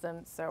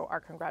journalism. So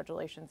our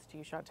congratulations to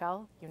you,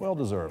 Chantal. Well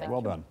deserved.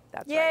 Well done.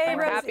 That's Yay, right.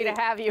 We're happy to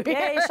have you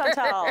here. Yay,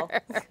 Chantal.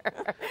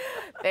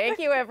 Thank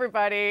you,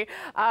 everybody.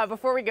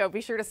 Before we go, be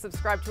sure to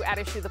subscribe to At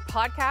Issue, the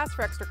podcast,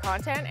 for extra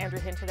content. Andrew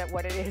hinted at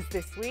what it is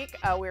this week.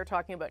 We're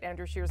talking about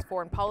Andrew Scheer's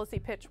foreign policy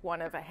pitch,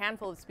 one of a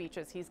handful of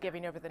speeches he's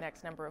giving over the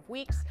next number of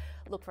weeks.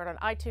 Look for it on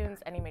iTunes,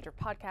 any major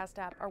podcast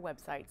app, our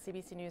website,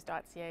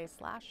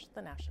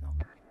 cbcnews.ca/The National.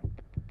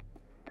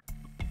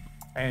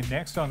 And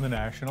next on The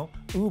National,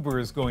 Uber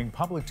is going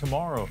public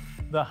tomorrow.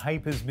 The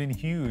hype has been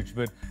huge,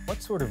 but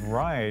what sort of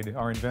ride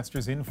are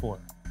investors in for?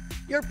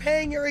 You're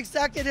paying your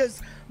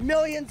executives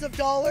millions of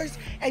dollars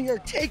and you're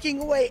taking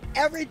away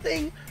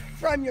everything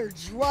from your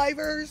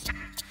drivers.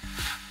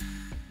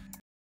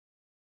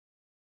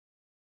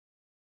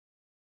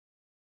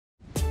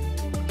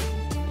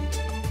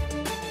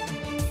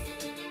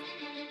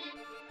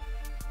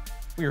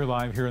 We are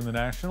live here in The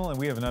National, and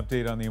we have an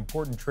update on the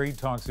important trade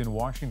talks in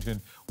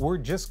Washington.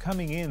 Word just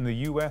coming in, the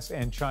U.S.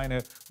 and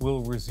China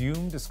will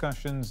resume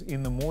discussions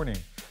in the morning.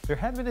 There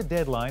had been a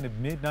deadline of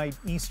midnight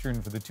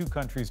Eastern for the two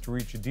countries to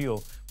reach a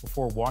deal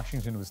before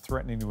Washington was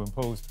threatening to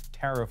impose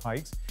tariff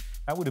hikes.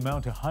 That would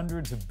amount to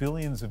hundreds of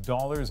billions of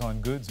dollars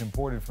on goods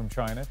imported from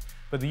China.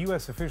 But the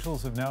U.S.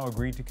 officials have now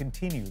agreed to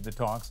continue the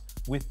talks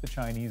with the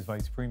Chinese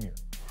vice premier.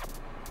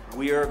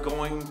 We are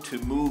going to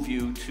move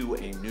you to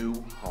a new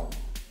home.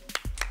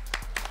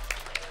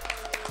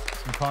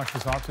 Some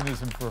cautious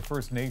optimism for a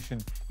First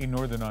Nation in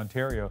Northern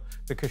Ontario.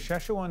 The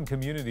Kashechewan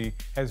community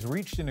has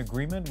reached an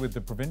agreement with the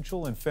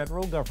provincial and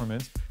federal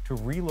governments to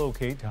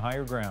relocate to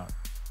higher ground.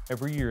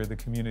 Every year, the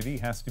community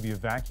has to be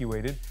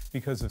evacuated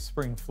because of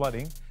spring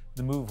flooding.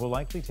 The move will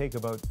likely take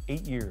about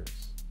 8 years.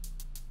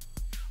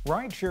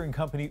 Ride-sharing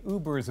company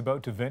Uber is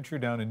about to venture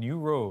down a new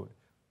road,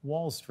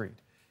 Wall Street.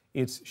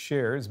 Its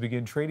shares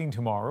begin trading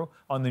tomorrow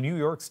on the New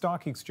York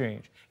Stock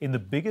Exchange in the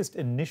biggest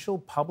initial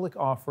public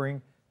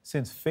offering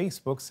since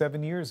Facebook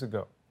 7 years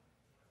ago.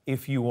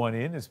 If you want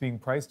in, it's being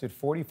priced at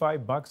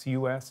 $45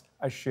 US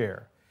a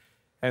share.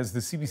 As the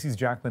CBC's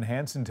Jacqueline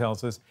Hansen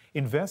tells us,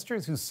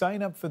 investors who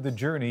sign up for the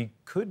journey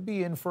could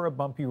be in for a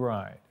bumpy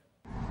ride.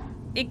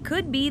 It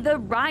could be the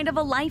ride of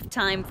a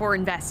lifetime for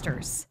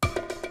investors.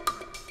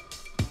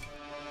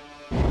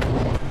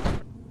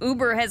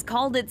 Uber has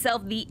called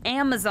itself the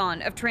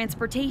Amazon of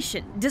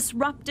transportation,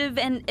 disruptive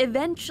and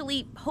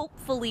eventually,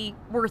 hopefully,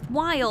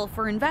 worthwhile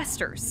for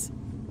investors.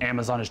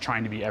 Amazon is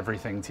trying to be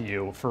everything to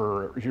you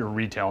for your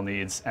retail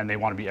needs, and they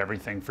want to be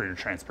everything for your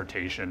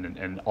transportation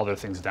and other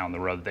things down the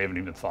road that they haven't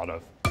even thought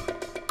of.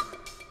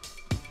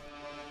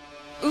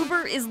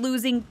 Uber is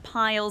losing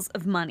piles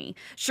of money.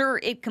 Sure,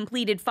 it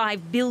completed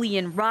 5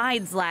 billion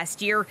rides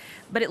last year,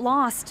 but it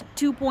lost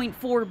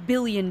 $2.4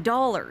 billion.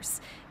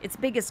 Its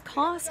biggest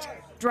cost?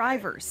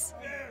 Drivers.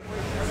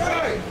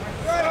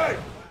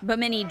 But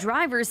many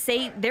drivers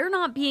say they're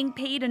not being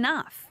paid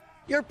enough.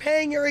 You're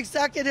paying your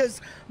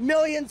executives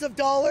millions of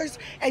dollars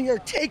and you're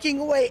taking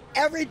away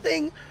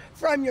everything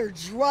from your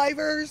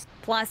drivers.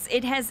 Plus,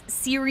 it has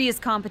serious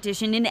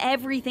competition in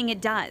everything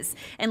it does,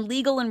 and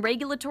legal and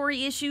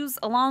regulatory issues,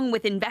 along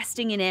with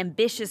investing in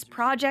ambitious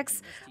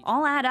projects,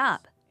 all add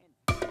up.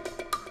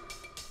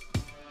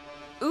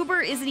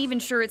 Uber isn't even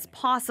sure it's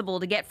possible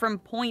to get from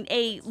point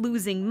A,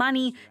 losing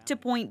money, to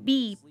point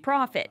B,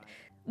 profit.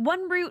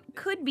 One route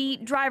could be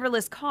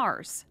driverless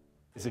cars.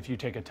 If you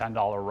take a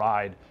 $10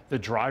 ride, the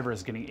driver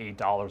is getting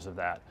 $8 of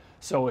that.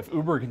 So if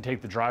Uber can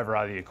take the driver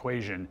out of the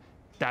equation,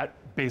 that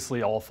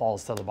basically all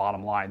falls to the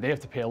bottom line. They have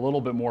to pay a little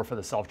bit more for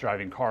the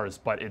self-driving cars,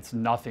 but it's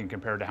nothing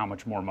compared to how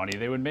much more money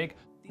they would make.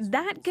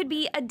 That could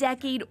be a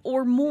decade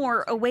or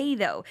more away,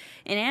 though.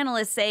 And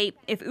analysts say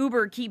if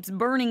Uber keeps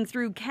burning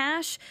through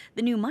cash,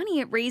 the new money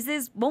it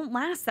raises won't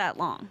last that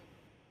long.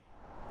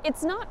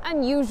 It's not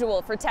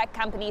unusual for tech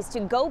companies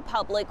to go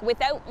public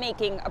without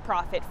making a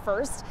profit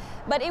first,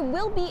 but it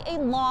will be a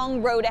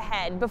long road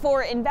ahead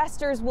before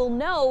investors will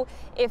know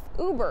if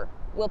Uber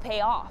will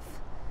pay off.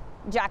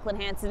 Jacqueline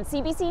Hansen,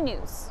 CBC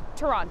News,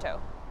 Toronto.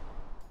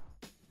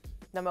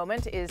 The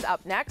Moment is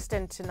up next,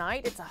 and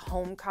tonight it's a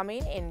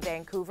homecoming in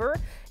Vancouver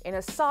in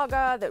a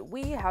saga that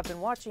we have been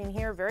watching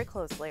here very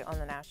closely on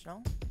the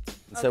National.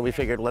 So we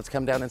figured, let's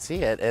come down and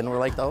see it. And we're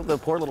like, oh, the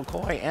poor little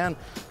koi and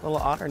little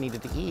otter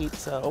needed to eat.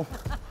 So,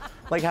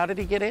 like, how did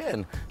he get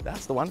in?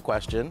 That's the one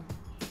question.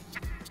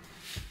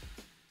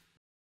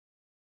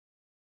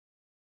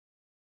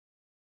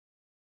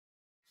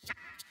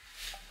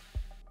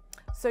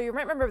 So you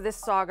might remember this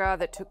saga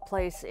that took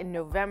place in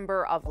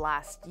November of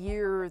last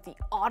year. The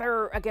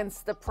otter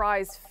against the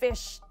prize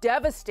fish,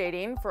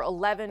 devastating for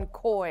 11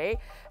 koi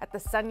at the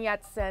Sun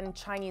Yat-sen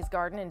Chinese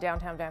Garden in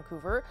downtown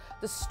Vancouver.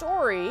 The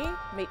story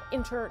made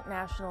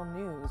international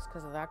news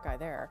because of that guy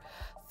there.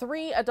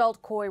 3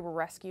 adult koi were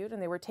rescued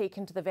and they were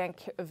taken to the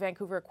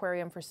Vancouver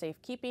Aquarium for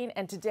safekeeping.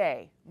 And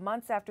today,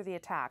 months after the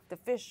attack, the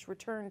fish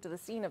returned to the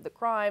scene of the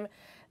crime.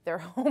 Their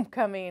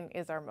homecoming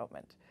is our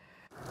moment.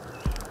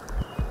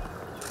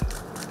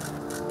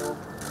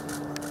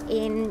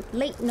 In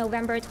late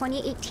November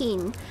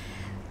 2018,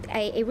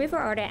 a river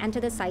otter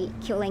entered the site,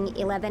 killing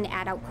 11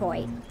 adult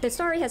koi. The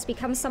story has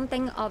become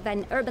something of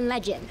an urban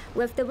legend,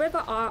 with the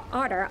river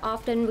otter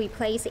often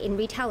replaced in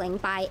retelling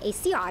by a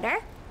sea otter,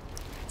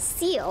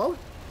 seal,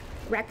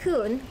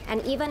 raccoon,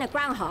 and even a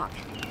groundhog.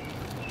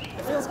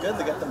 It feels good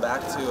to get them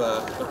back to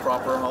the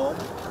proper home.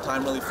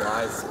 Time really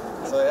flies.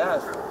 So yeah,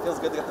 it feels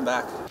good to get them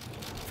back.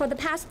 For the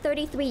past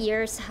 33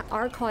 years,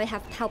 our koi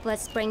have helped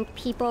us bring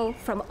people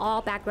from all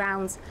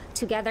backgrounds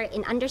together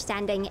in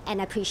understanding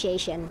and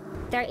appreciation.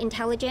 They're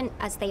intelligent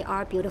as they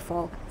are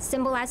beautiful,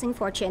 symbolizing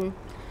fortune,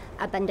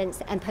 abundance,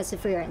 and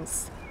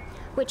perseverance,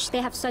 which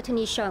they have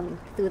certainly shown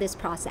through this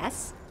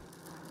process.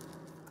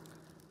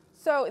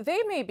 So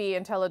they may be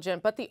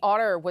intelligent, but the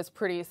otter was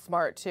pretty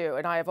smart too,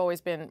 and I have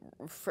always been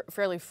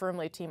fairly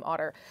firmly team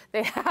otter.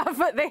 They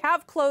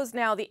have closed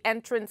now the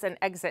entrance and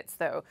exits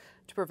though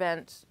to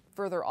prevent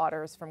further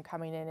otters from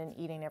coming in and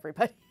eating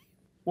everybody.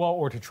 Well,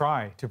 or to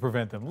try to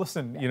prevent them.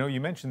 Listen, you know,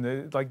 you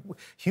mentioned like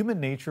human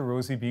nature,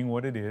 Rosie, being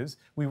what it is,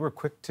 we were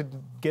quick to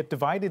get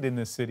divided in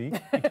this city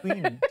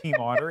between Team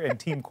Otter and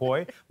Team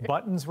Koi.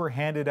 Buttons were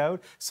handed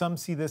out. Some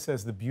see this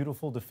as the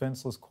beautiful,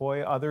 defenseless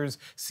Koi. Others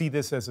see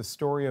this as a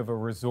story of a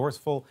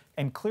resourceful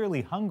and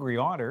clearly hungry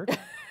otter.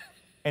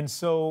 And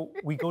so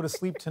we go to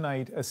sleep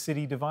tonight, a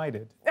city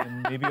divided.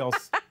 And maybe I'll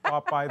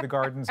stop by the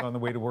gardens on the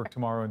way to work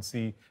tomorrow and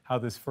see how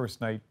this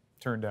first night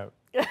turned out.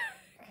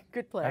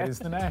 Good plan. That is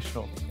the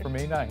National for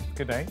May 9th.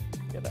 Good night.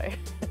 Good night.